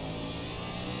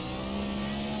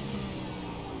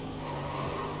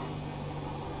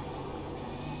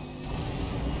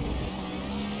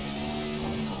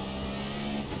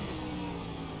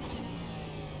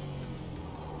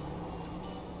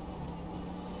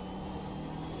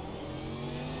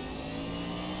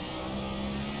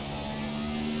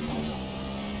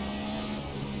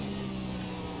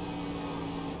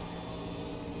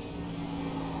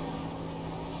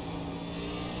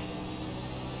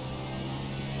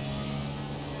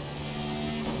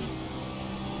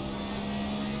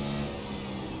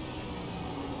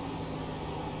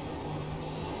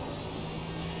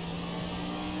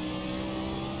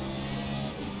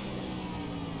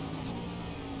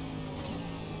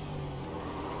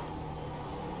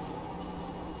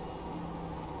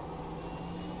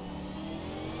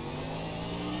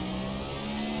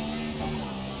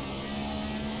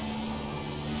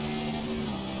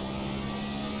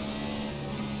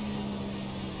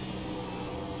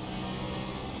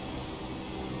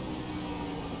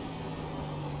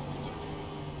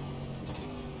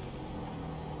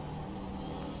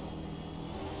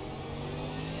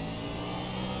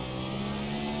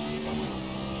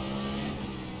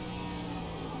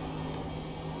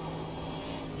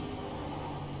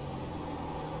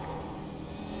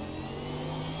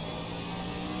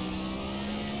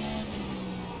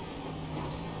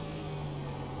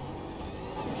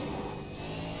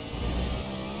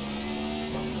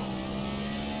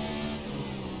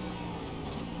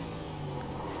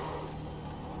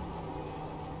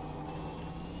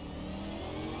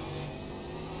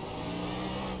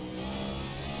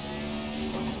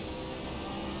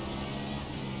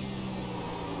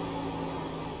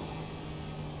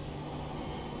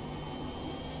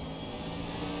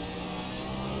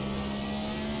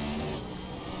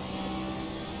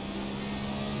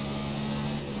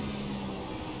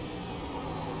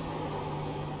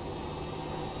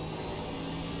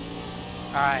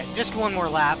 Alright, just one more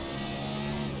lap.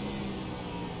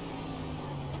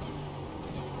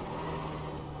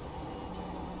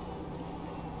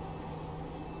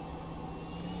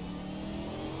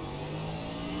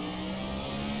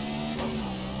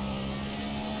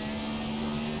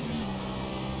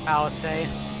 I'll say.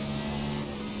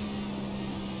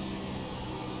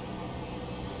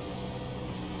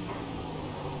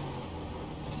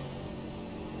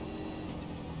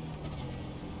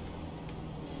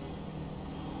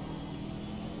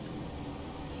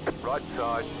 Right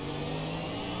side.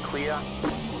 Clear.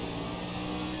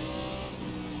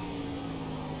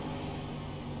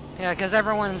 Yeah, because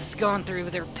everyone's going through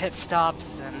their pit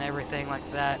stops and everything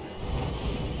like that.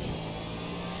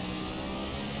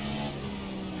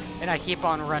 And I keep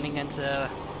on running into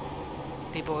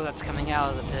people that's coming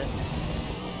out of the pits.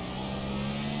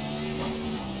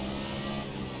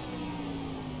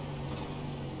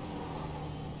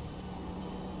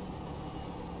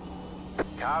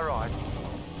 Car right.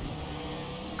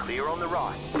 Clear on the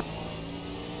right.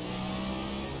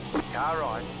 Car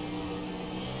right.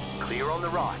 Clear on the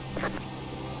right.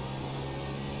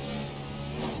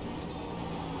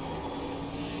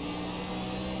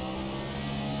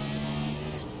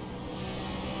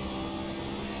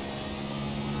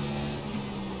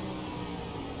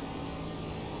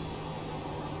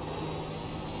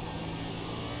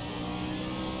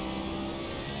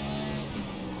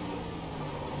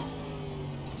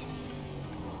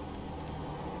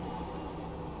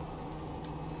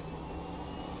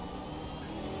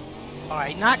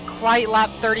 Alright, not quite lap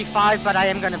 35, but I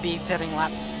am going to be pitting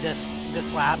lap this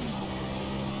lap.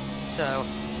 So,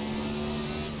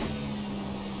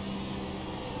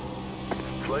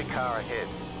 Slow car ahead.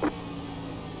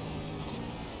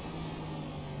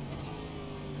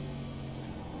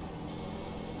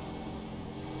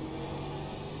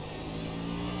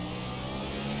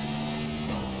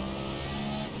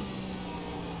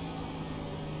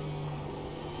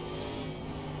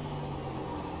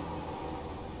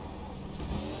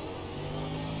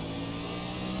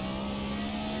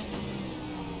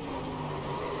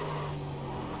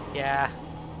 yeah,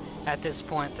 at this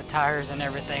point the tires and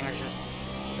everything are just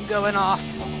going off.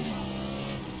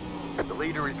 The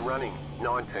leader is running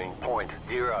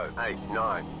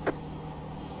 19.089.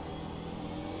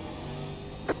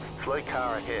 Slow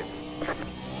car ahead.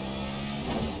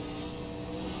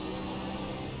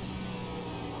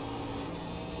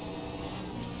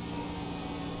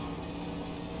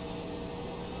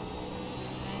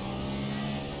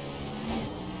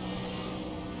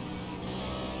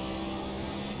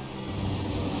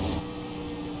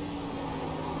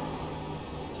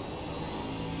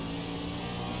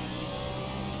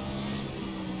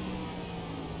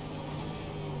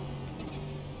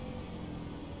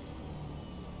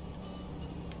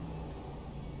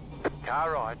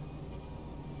 Car right.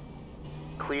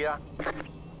 Clear.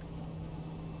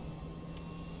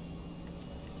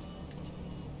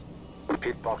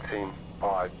 Pit box in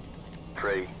 5,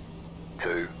 3,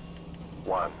 2,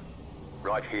 1.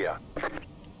 Right here.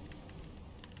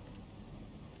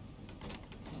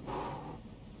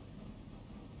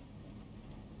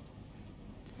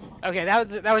 Okay,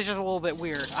 that was just a little bit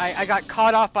weird. I got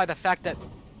caught off by the fact that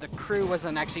the crew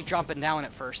wasn't actually jumping down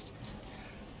at first.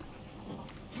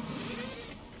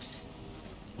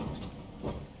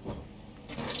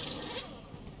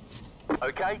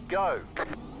 Okay, go.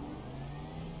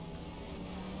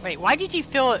 Wait, why did you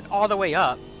fill it all the way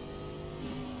up?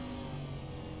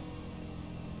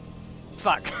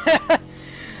 Fuck.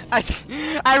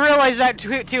 I realized that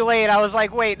too late. I was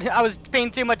like, wait, I was paying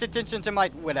too much attention to my...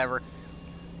 whatever.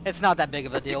 It's not that big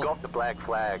of a deal. You got the black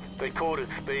flag. They caught us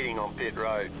speeding on pit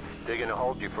road. They're going to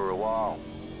hold you for a while.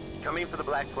 Come in for the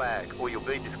black flag, or you'll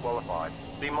be disqualified.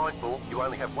 Be mindful, you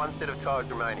only have one set of tyres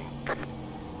remaining.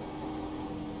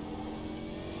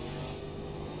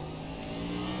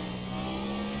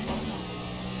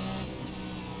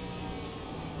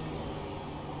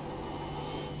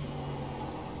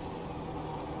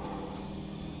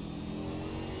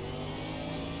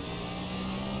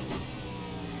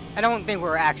 I don't think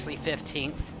we're actually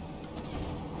 15th.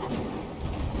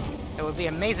 It would be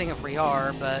amazing if we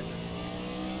are, but...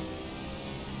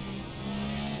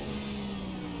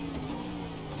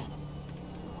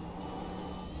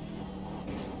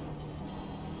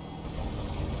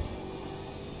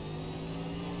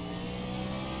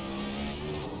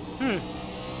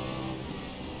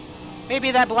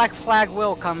 Maybe that black flag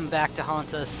will come back to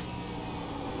haunt us.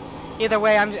 Either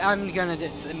way, I'm gonna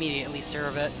just immediately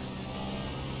serve it.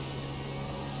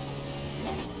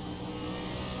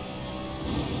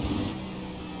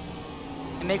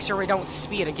 And make sure we don't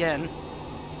speed again.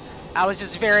 I was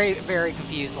just very, very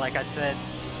confused, like I said,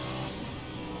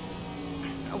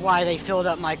 why they filled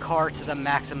up my car to the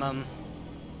maximum.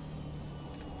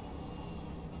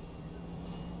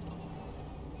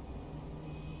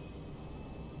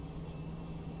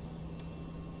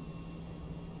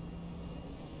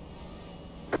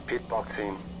 Pit box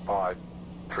in 5,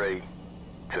 3,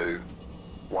 2,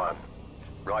 1.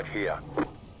 Right here.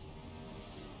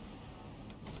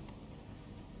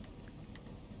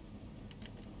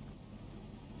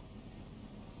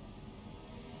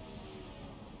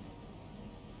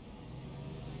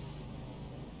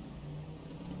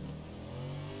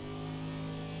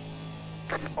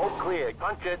 All clear.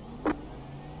 Punch it.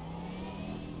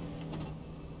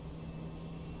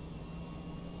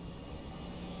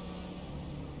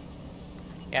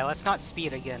 Yeah, let's not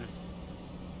speed again.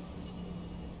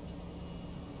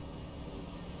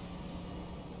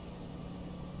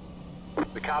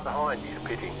 The car behind you is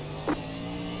pitting.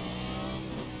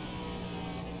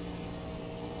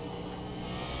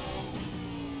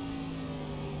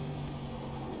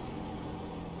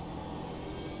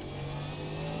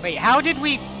 Wait, how did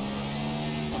we...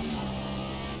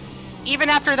 Even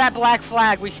after that black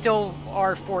flag, we still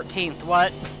are 14th.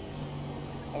 What?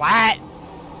 What?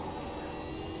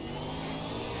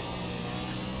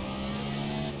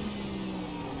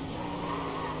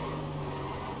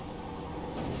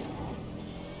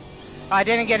 I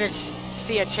didn't get to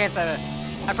see a chance of...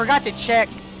 I forgot to check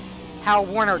how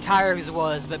worn our tires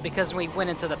was, but because we went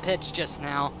into the pits just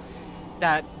now,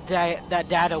 that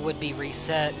data would be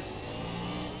reset.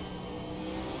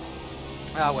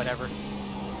 Oh, whatever.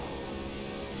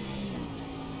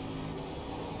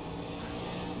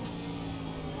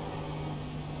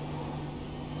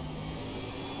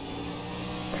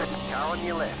 Car on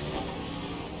your left.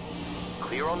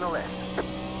 Clear on the left.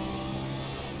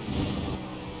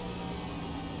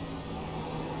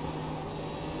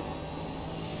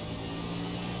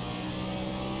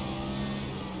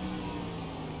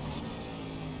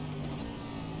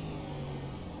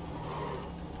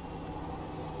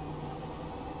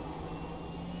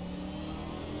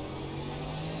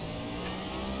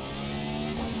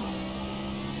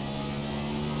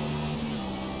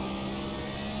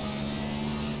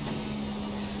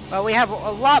 Well, we have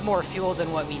a lot more fuel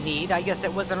than what we need. I guess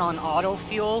it wasn't on auto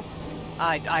fuel.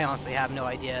 I honestly have no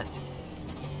idea.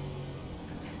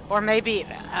 Or maybe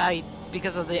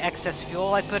because of the excess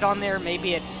fuel I put on there,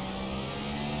 maybe it...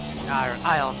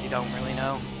 I honestly don't really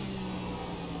know.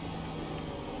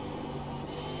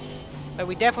 But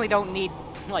we definitely don't need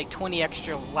like 20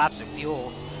 extra laps of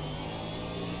fuel.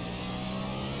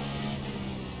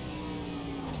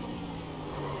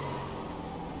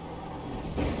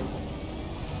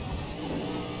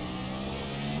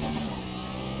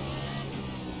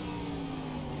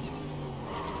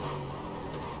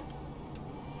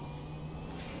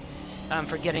 I'm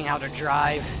forgetting how to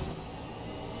drive.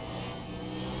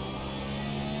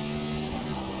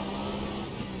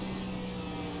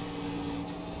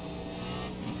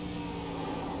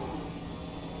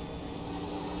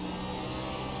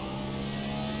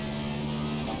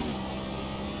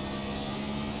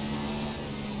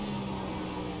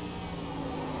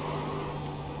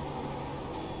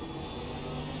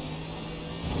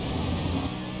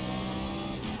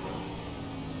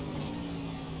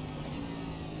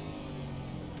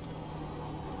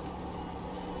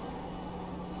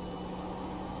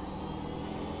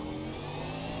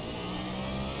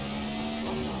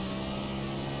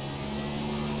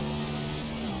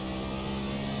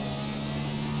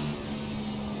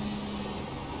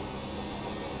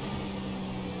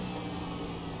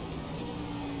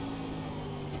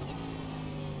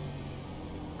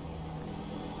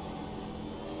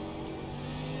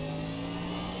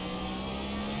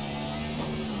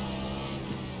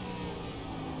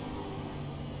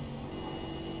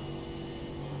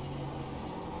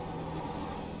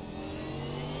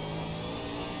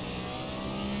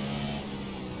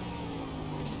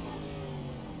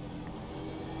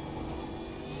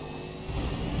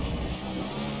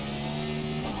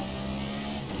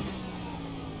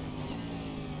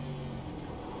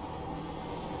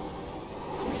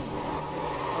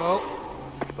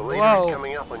 The leader is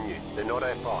coming up on you. They're not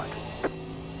our fight.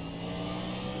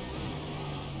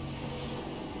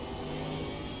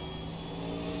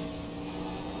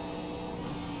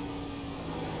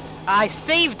 I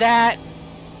saved that.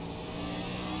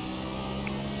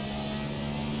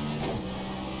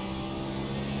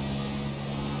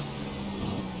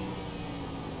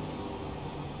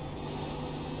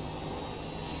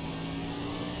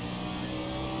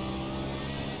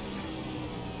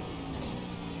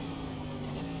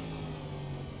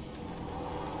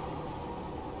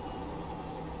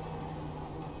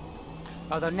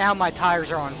 Although now my tires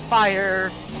are on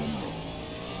fire.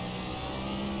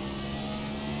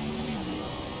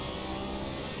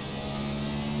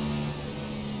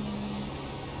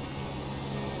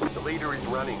 The leader is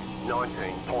running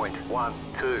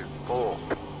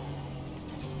 19.124.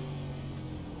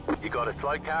 You got a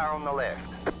slow car on the left.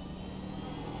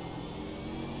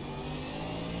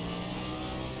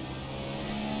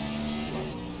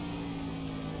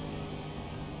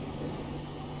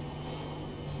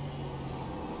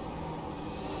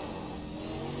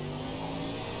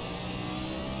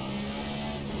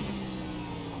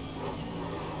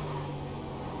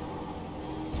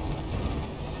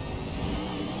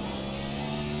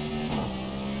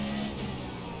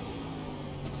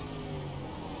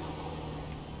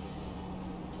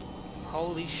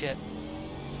 Holy shit.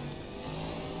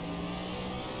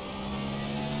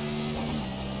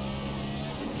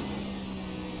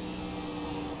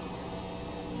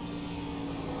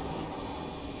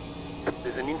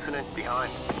 There's an incident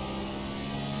behind.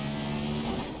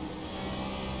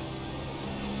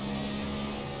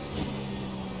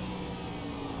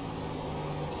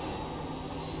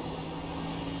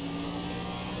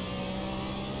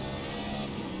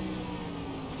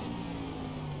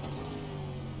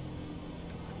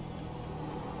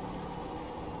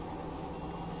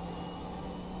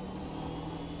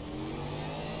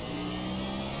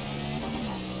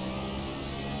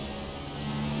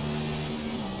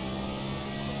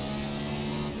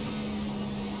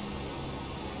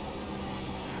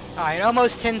 Alright,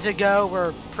 almost 10 to go.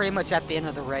 We're pretty much at the end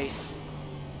of the race.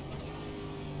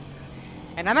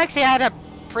 And I'm actually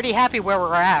pretty happy where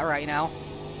we're at right now.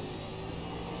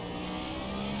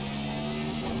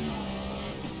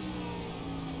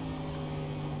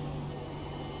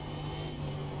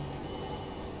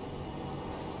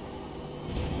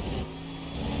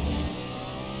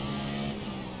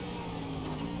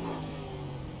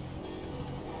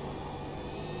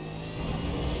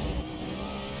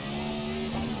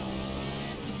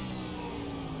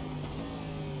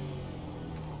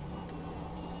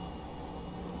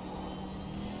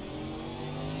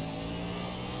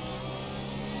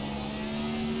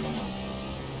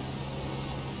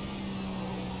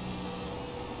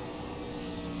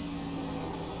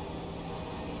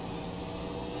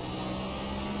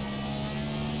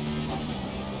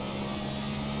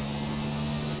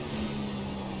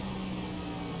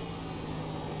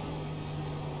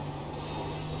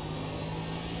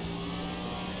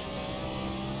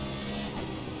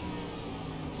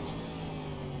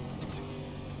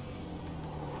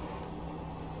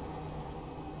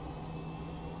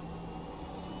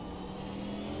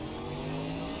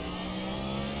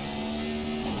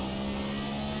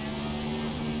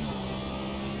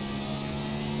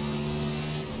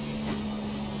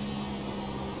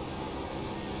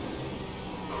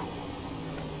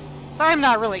 So I'm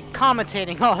not really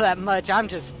commentating all that much. I'm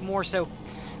just more so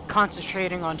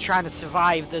concentrating on trying to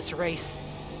survive this race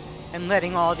and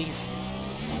letting all these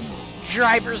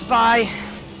drivers by.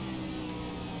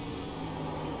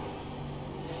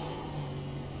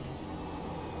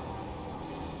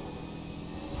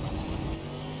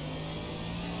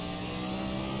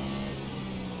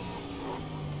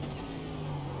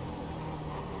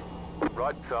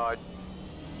 Right side.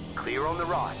 Clear on the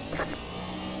right.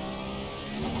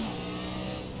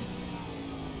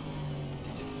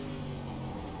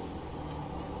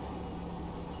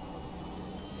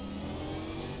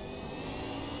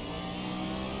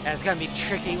 It's gonna be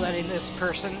tricky letting this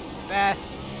person fast.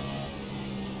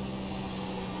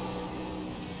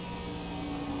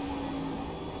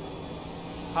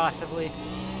 Possibly.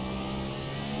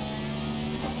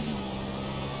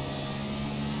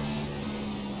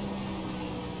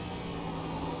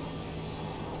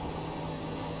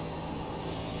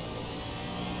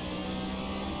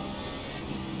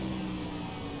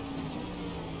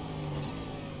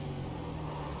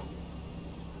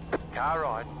 Car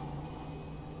right.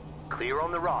 Clear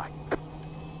on the right.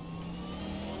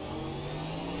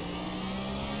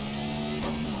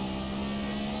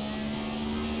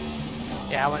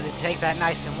 Yeah, I wanted to take that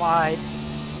nice and wide.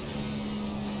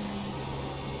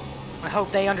 I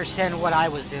hope they understand what I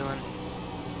was doing.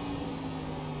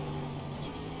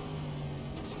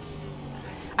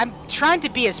 I'm trying to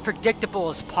be as predictable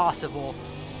as possible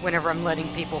whenever I'm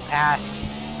letting people past.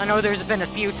 I know there's been a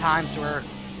few times where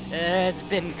it's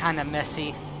been kind of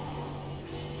messy.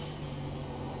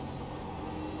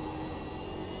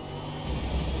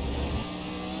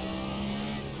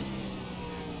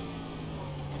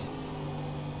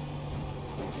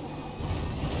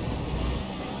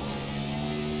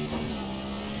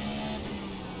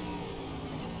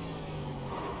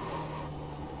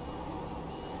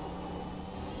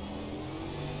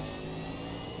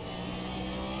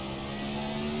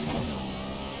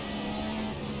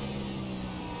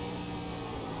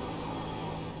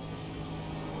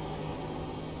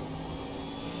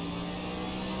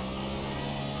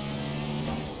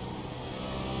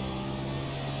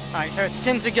 Alright, so it's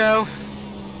 10 to go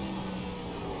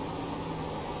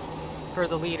for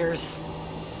the leaders.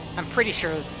 I'm pretty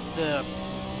sure the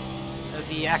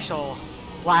actual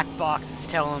black box is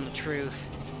telling the truth.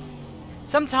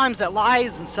 Sometimes it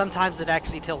lies, and sometimes it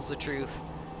actually tells the truth.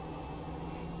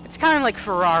 It's kind of like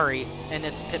Ferrari in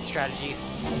its pit strategy.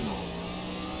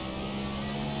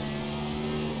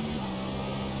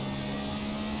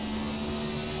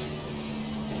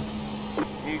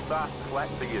 New fast flat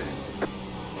for you.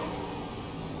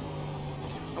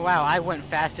 Wow, I went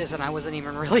fastest and I wasn't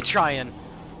even really trying.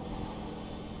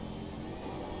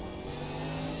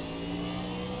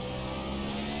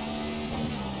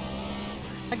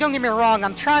 Like, don't get me wrong,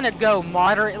 I'm trying to go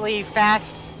moderately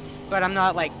fast, but I'm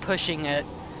not like pushing it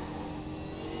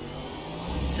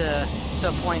to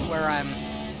a point where I'm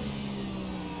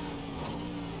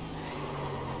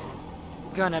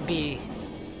gonna be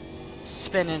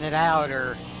spinning it out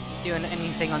or doing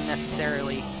anything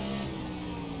unnecessarily.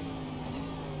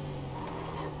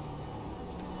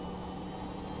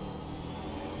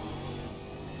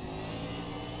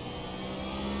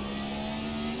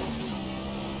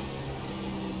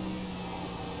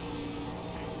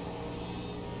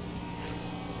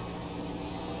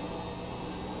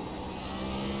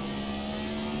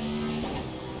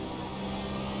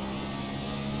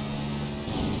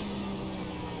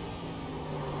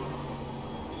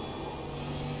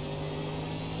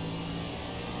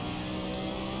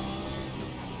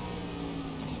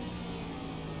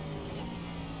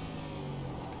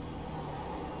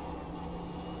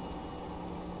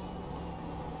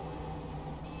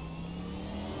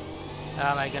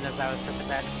 Oh my goodness, that was such a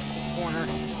bad corner.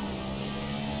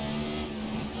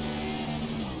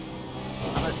 I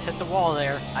almost hit the wall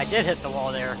there. I did hit the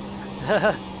wall there.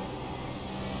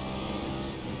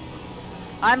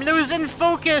 I'm losing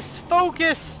focus!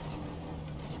 Focus!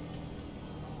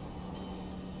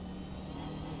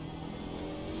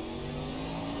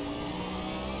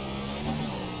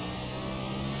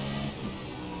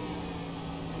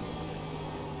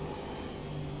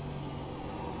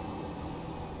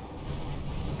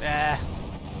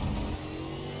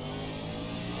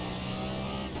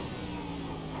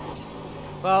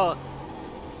 Well,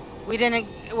 we didn't.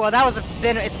 Well, that was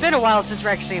it's been a while since we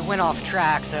actually went off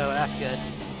track, so that's good.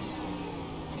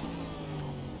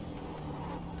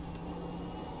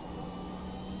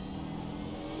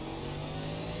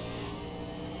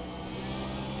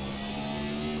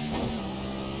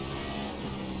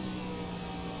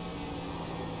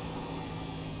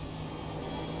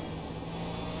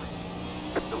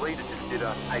 The leader just did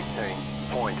a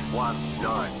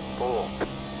 18.194.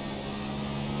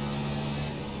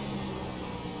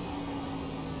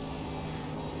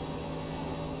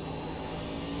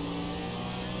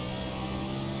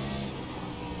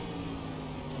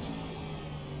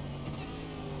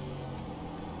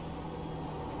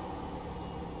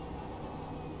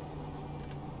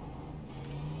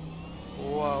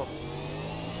 Whoa.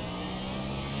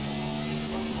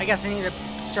 I guess I need to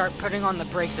start putting on the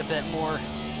brakes a bit more.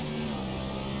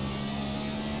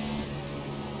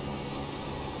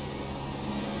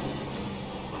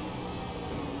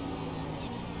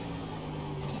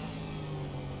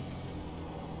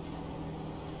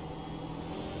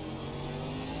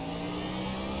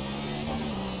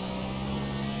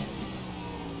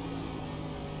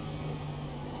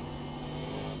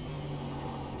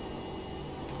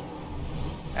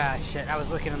 Ah, shit, I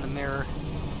was looking in the mirror.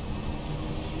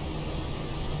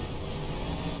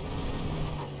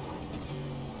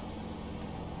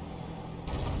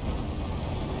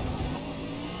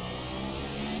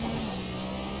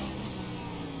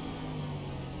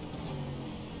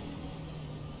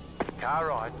 Car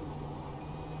ride.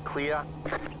 Clear.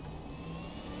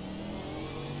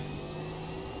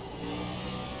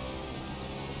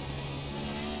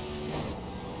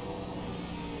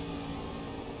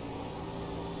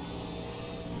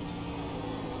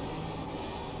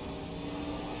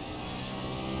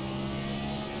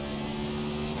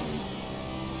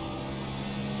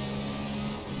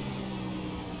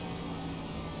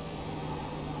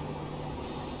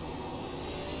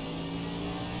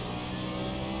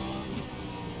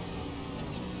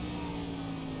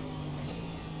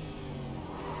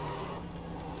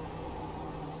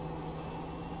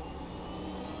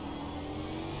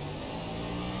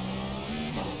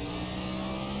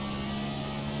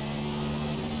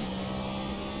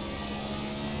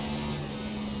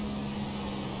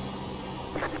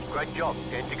 Great job.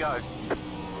 10 to go.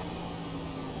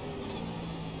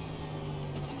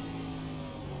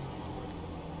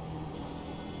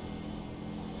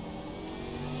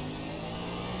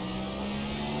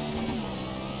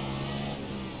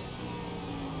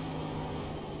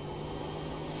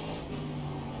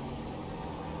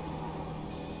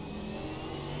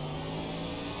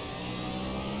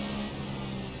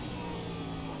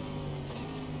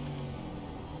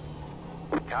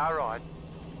 Car right.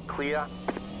 Clear.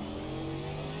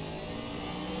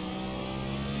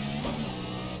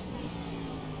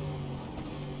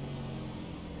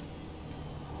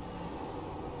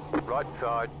 Right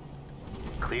side.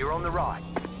 Clear on the right.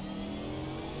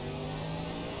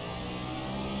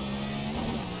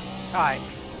 Alright.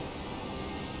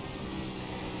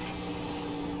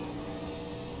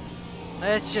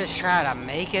 Let's just try to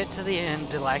make it to the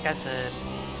end, like I said.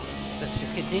 Let's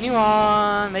just continue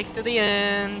on, make it to the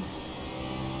end.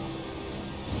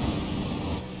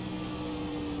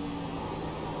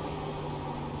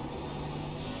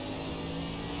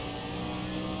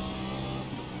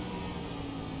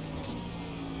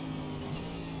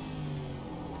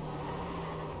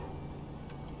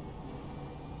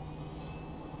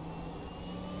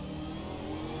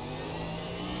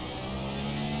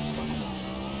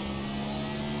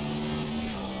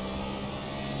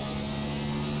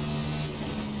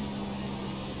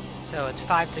 So it's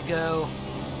 5 to go.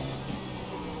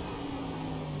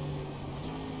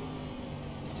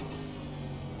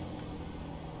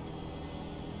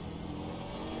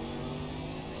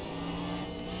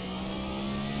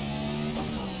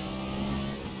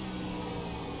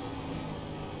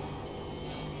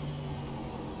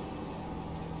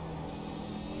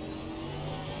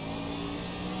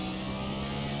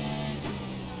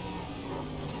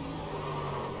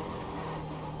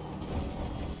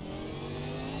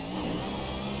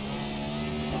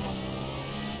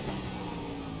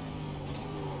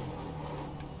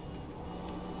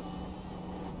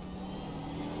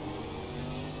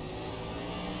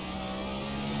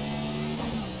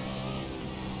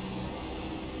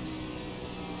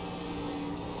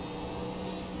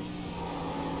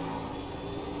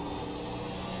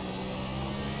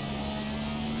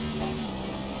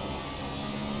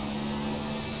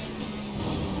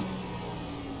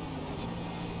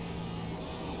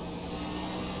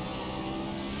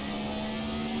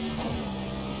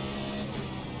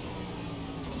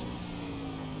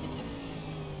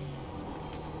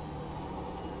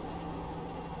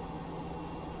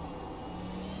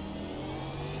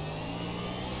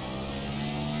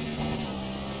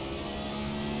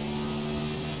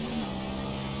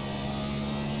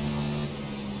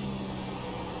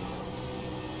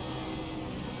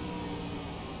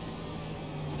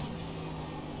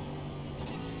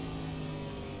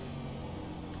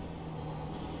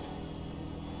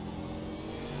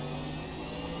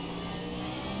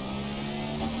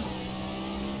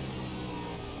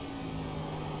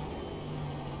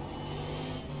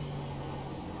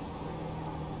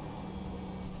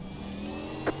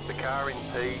 The car in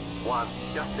P1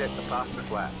 just set the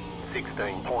fastest lap.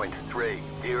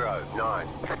 16.309.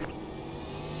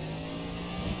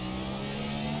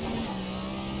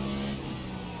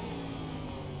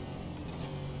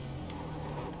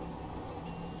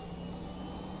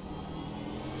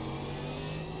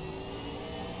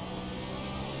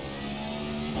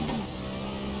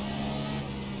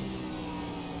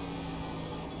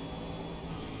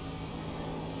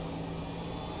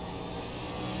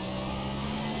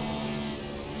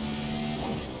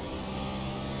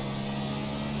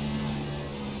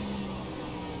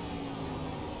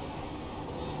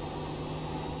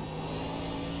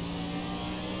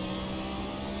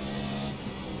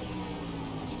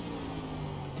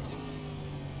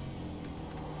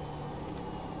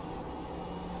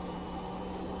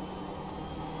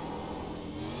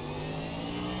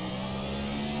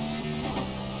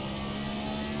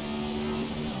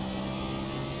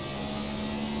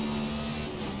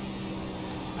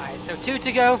 Alright, so 2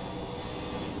 to go.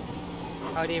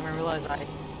 I didn't even realize I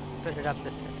put it up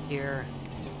here.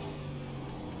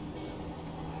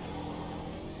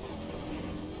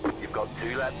 You've got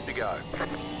 2 laps to go.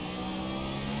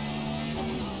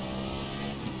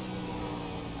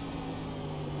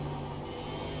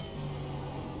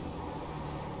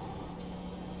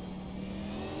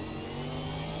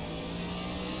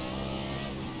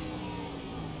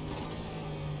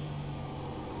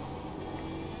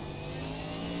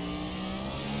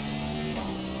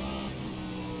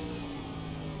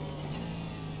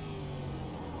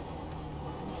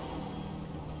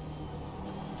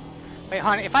 Wait,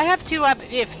 hold on. If I have 2 laps,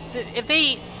 if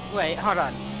they wait, hold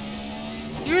on.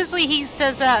 Usually he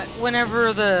says that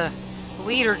whenever the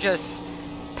leader just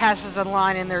passes a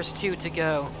line and there's 2 to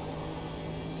go.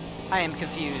 I am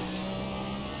confused.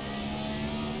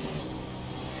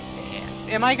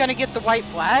 Am I gonna get the white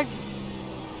flag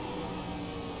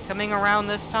coming around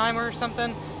this time or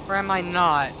something, or am I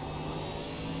not?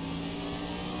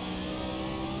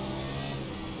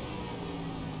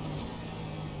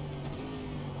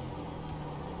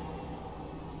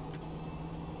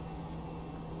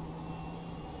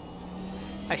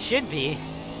 I should be.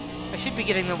 I should be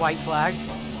getting the white flag.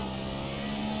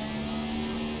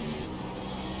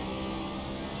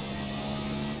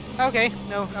 Okay,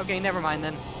 no, okay, never mind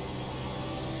then.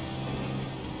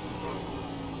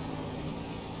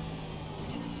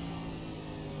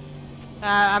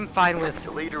 I'm fine with...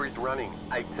 The leader is running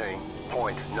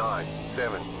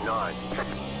 18.979.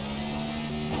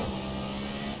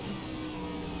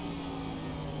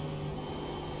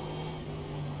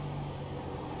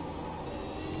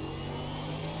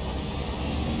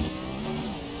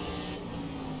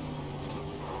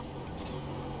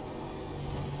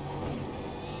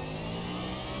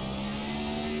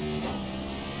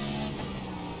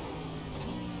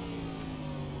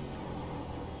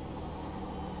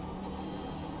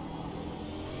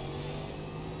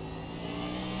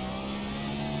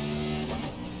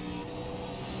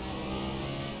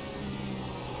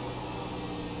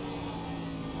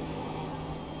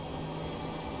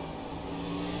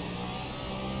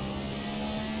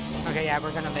 Okay, yeah,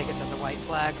 we're gonna make it to the white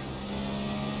flag.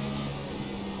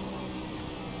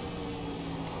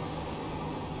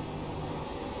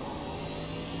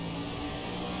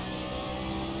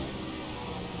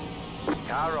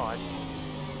 Car right.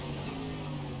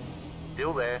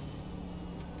 Still there.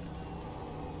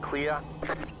 Clear.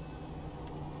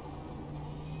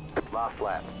 Last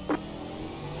lap.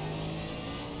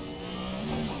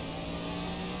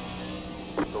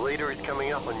 The leader is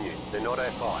coming up on you. They're not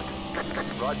at fight.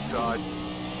 Right side.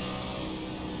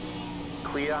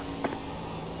 Clear.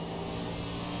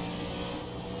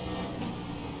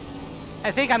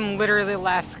 I think I'm literally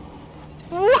last...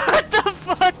 What the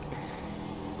fuck?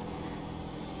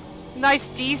 Nice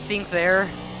desync there.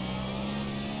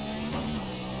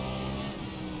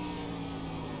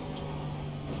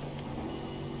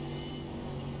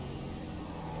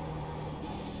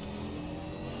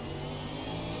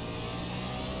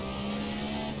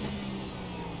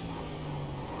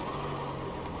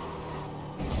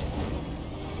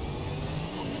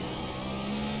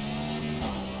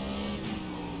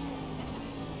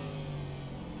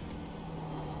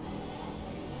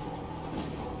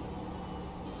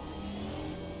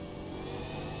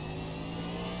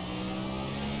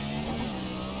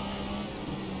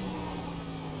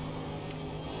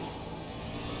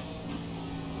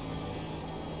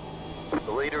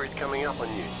 The leader is coming up on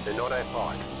you. They're not at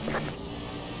fight.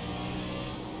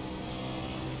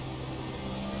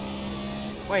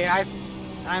 Wait,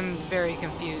 I'm very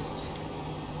confused.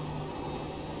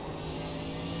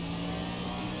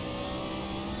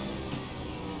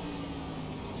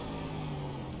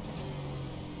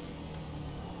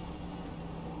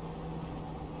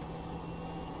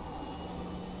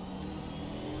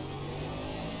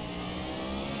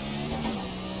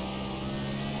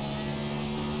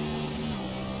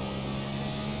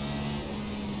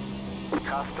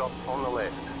 Car stop on the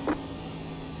left.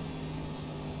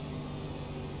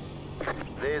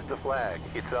 There's the flag.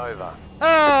 It's over.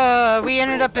 We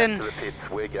ended up Back in... to the pits.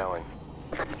 We're going.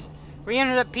 We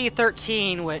ended up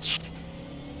P13, which...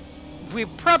 We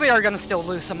probably are gonna still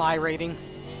lose some iRating.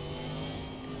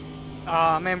 And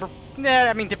I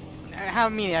mean, how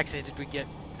many exits did we get?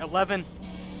 11?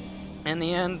 In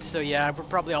the end, so yeah, we're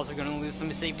probably also gonna lose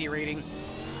some safety rating.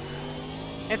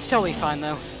 It's totally fine,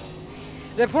 though.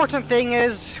 The important thing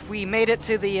is, we made it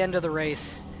to the end of the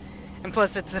race. And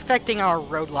plus, it's affecting our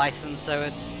road license, so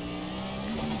it's...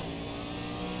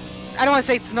 I don't want to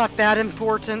say it's not that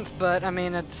important, but, I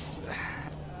mean, it's...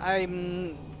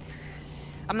 I'm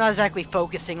not exactly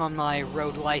focusing on my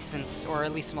road license, or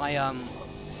at least my,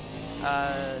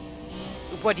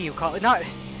 what do you call it? Not...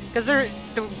 Because the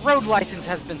road license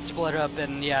has been split up,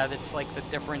 and yeah, that's like the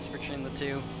difference between the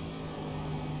two.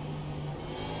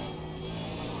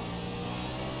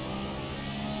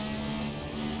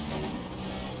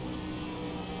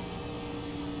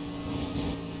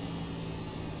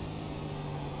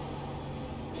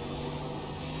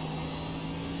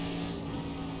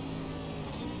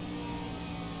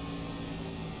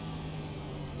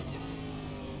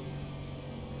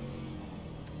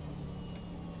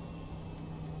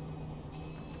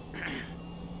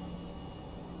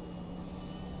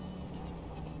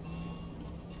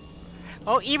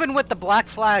 Well, even with the black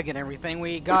flag and everything,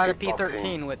 we got a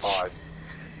P13, which 5,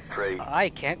 3, I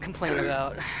can't complain 2,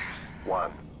 about.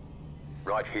 1.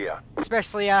 Right here.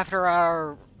 Especially after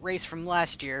our race from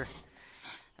last year.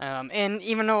 And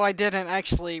even though I didn't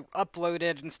actually upload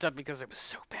it and stuff because it was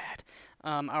so bad,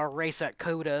 our race at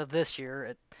CODA this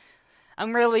year,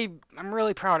 I'm really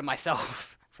proud of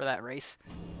myself for that race.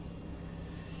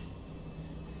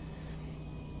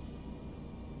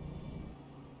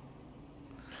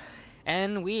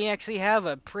 And we actually have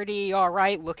a pretty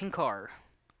alright looking car.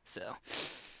 So,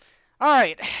 all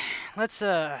right, let's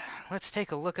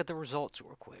take a look at the results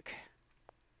real quick.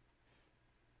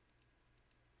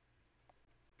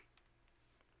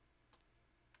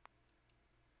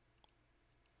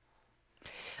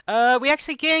 We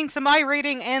actually gained some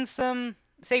iRating and some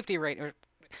safety rating.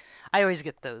 I always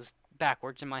get those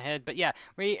backwards in my head, but yeah,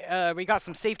 we got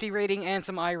some safety rating and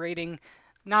some iRating.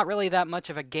 Not really that much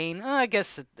of a gain. I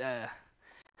guess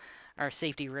our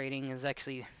safety rating is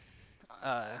actually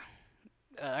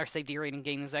our safety rating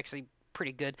gain is actually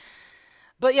pretty good.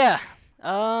 But yeah,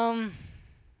 but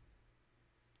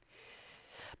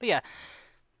yeah,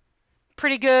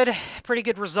 pretty good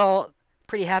result.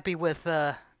 Pretty happy with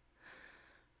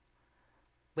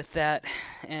that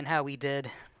and how we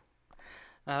did.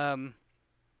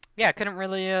 Yeah, I couldn't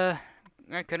really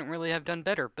have done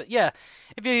better. But yeah,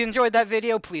 if you enjoyed that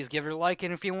video, please give it a like,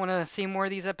 and if you want to see more of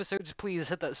these episodes, please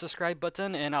hit that subscribe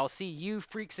button, and I'll see you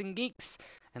freaks and geeks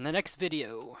in the next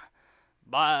video.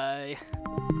 Bye.